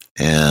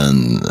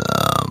 and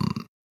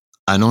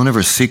I don't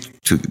ever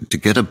seek to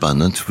get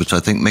abundance, which I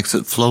think makes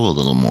it flow a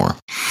little more.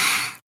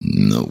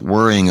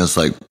 Worrying is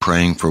like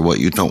praying for what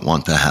you don't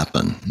want to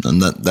happen.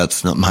 And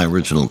that's not my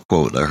original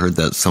quote. I heard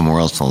that somewhere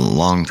else a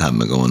long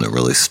time ago, and it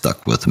really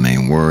stuck with me.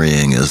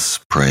 Worrying is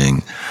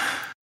praying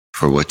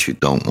for what you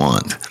don't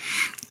want.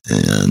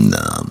 And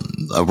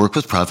I work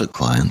with private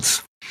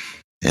clients,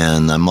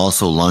 and I'm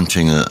also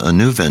launching a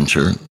new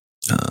venture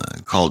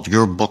called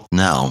Your Book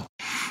Now.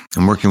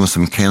 I'm working with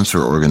some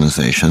cancer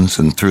organizations,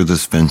 and through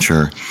this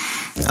venture,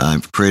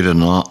 I've created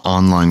an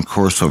online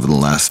course over the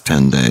last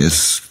 10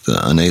 days,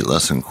 an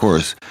 8-lesson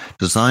course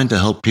designed to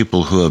help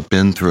people who have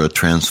been through a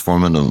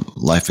transformative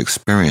life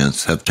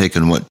experience, have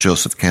taken what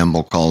Joseph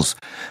Campbell calls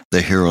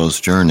the hero's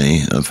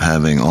journey of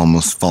having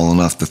almost fallen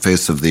off the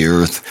face of the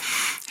earth,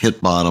 hit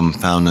bottom,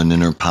 found an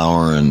inner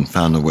power, and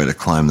found a way to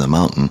climb the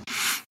mountain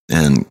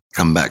and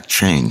come back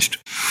changed,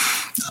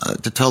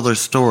 to tell their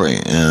story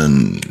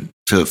and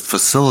to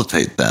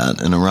facilitate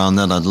that. And around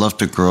that, I'd love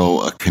to grow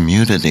a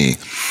community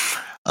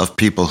of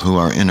people who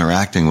are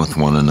interacting with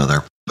one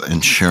another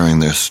and sharing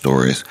their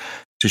stories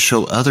to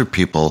show other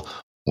people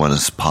what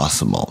is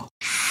possible.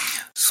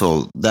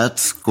 So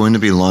that's going to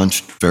be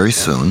launched very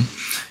soon.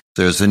 If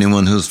there's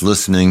anyone who's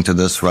listening to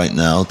this right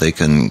now, they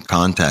can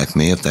contact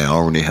me if they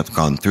already have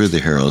gone through the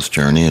hero's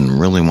journey and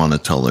really want to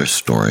tell their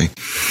story.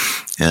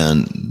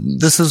 And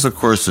this is a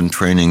course in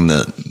training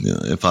that,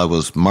 if I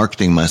was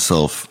marketing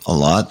myself a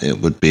lot, it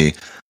would be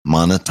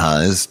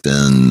monetized.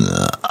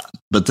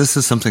 But this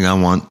is something I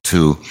want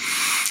to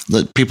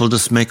let people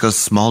just make a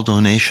small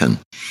donation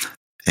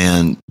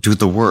and do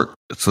the work,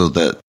 so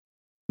that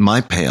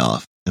my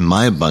payoff and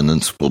my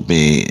abundance will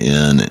be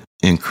in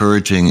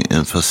encouraging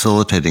and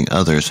facilitating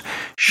others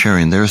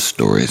sharing their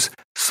stories,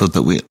 so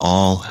that we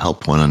all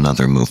help one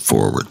another move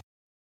forward.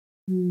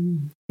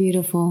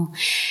 Beautiful.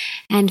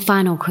 And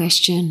final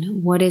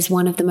question, what is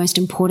one of the most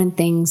important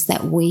things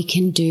that we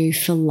can do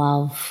for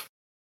love?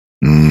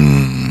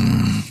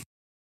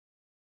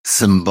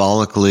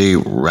 Symbolically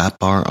wrap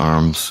our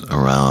arms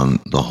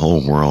around the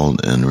whole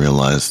world and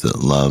realize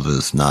that love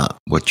is not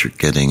what you're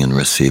getting and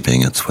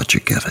receiving, it's what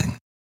you're giving.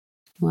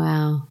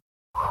 Wow.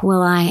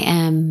 Well, I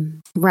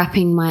am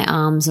wrapping my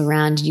arms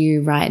around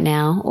you right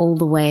now, all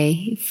the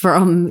way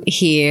from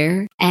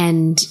here.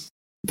 And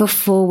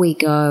before we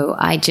go,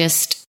 I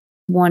just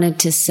wanted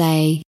to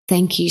say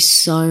thank you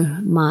so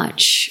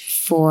much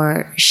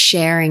for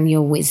sharing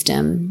your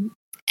wisdom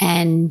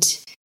and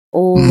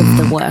all of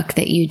the work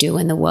that you do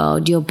in the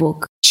world. Your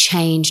book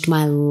changed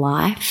my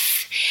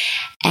life,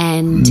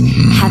 and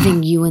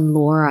having you and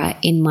Laura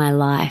in my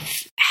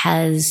life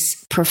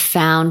has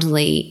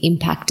profoundly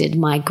impacted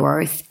my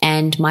growth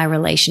and my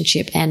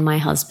relationship and my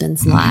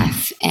husband's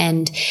life.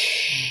 And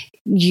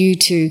you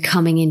two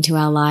coming into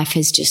our life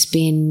has just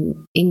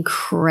been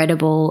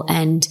incredible.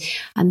 And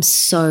I'm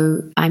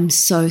so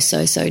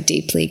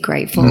deeply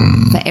grateful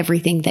for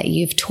everything that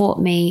you've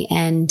taught me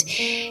and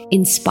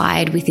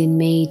inspired within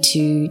me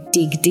to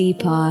dig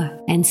deeper.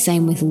 And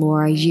same with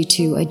Laura, you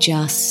two are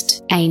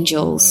just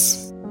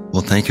angels.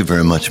 Well, thank you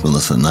very much,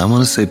 Melissa. And I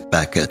want to say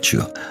back at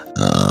you,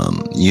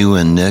 you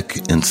and Nick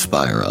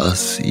inspire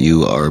us.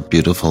 You are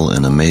beautiful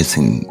and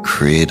amazing,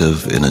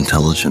 creative and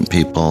intelligent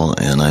people.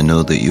 And I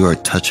know that you are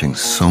touching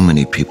so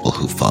many people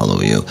who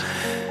follow you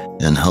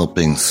and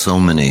helping so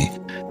many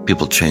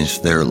people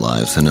change their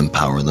lives and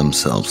empower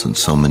themselves in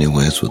so many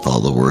ways with all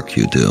the work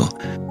you do.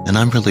 And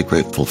I'm really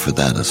grateful for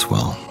that as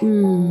well.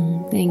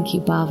 Thank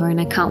you, Bhava. And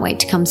I can't wait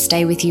to come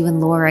stay with you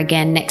and Laura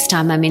again next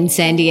time I'm in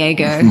San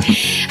Diego.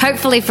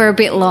 Hopefully for a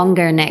bit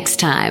longer next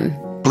time.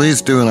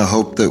 Please do, and I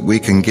hope that we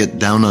can get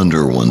down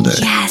under one day.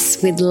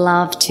 Yes, we'd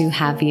love to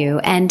have you.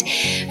 And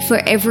for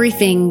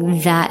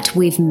everything that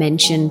we've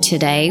mentioned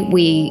today,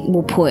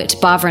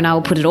 Bhava and I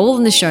will put it all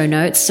in the show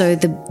notes. So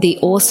the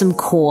awesome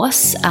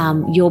course,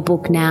 Your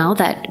Book Now,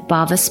 that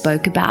Bhava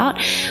spoke about,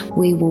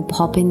 we will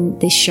pop in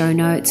the show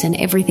notes and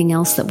everything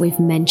else that we've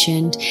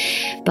mentioned.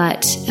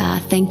 But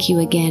thank you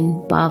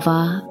again,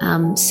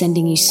 Bhava.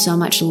 Sending you so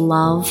much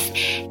love,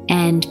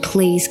 and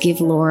please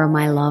give Laura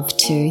my love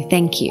too.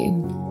 Thank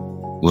you.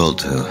 Will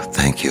do.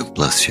 Thank you.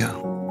 Bless you.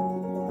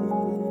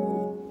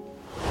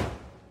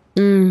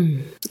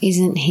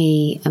 Isn't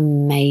he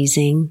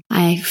amazing?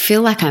 I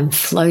feel like I'm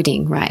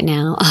floating right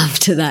now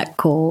after that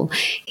call.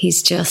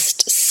 He's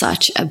just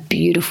such a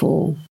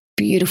beautiful,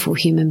 beautiful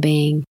human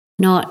being.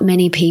 Not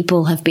many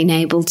people have been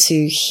able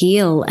to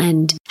heal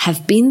and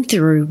have been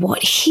through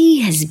what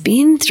he has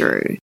been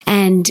through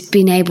and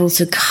been able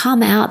to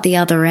come out the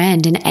other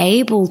end and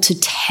able to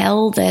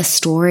tell their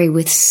story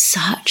with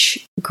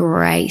such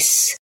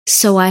grace.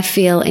 So I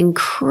feel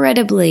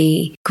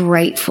incredibly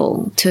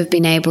grateful to have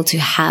been able to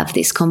have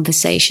this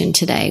conversation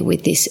today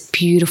with this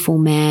beautiful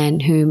man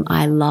whom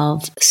I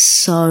love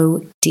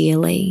so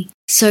dearly.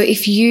 So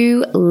if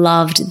you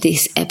loved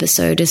this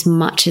episode as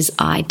much as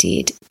I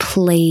did,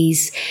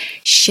 please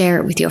share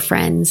it with your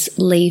friends.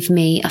 Leave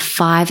me a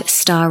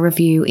 5-star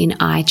review in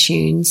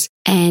iTunes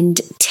and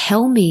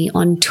tell me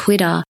on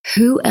Twitter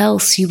who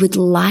else you would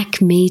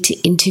like me to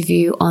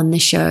interview on the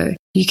show.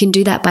 You can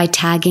do that by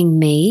tagging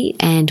me,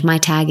 and my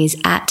tag is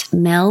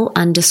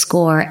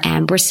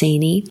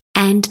 @Mel_Ambrosini,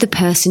 and the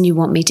person you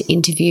want me to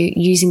interview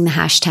using the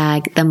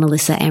hashtag The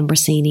Melissa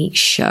Ambrosini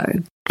Show.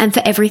 And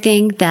for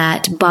everything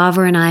that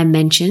Bhava and I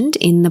mentioned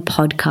in the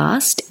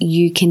podcast,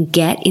 you can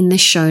get in the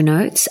show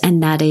notes,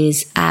 and that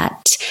is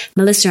at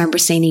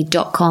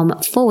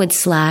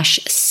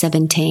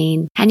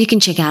melissaambrosini.com/17. And you can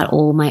check out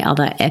all my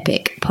other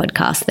epic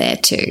podcasts there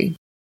too.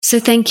 So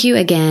thank you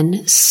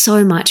again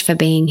so much for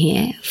being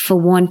here, for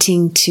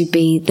wanting to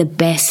be the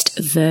best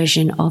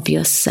version of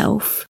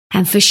yourself,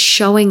 and for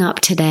showing up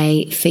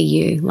today for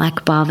you.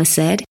 Like Bhava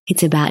said,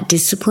 it's about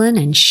discipline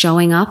and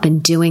showing up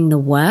and doing the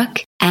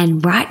work.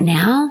 And right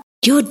now,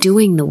 you're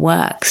doing the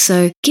work.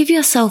 So give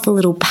yourself a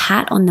little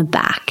pat on the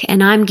back.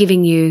 And I'm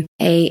giving you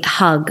a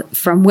hug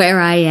from where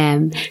I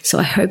am. So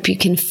I hope you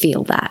can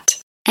feel that.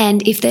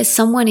 And if there's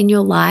someone in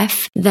your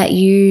life that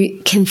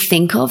you can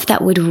think of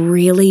that would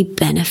really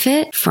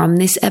benefit from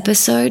this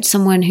episode,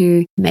 someone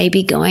who may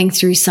be going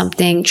through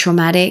something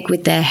traumatic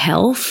with their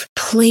health,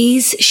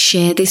 please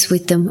share this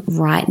with them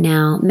right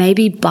now.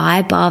 Maybe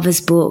buy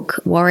Bhava's book,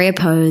 Warrior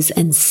Pose,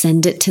 and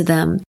send it to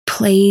them.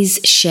 Please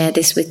share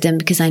this with them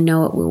because I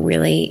know it will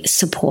really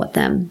support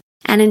them.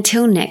 And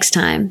until next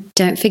time,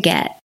 don't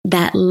forget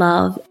that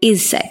love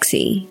is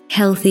sexy,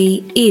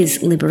 healthy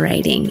is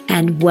liberating,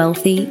 and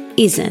wealthy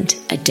isn't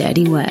a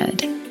dirty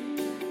word.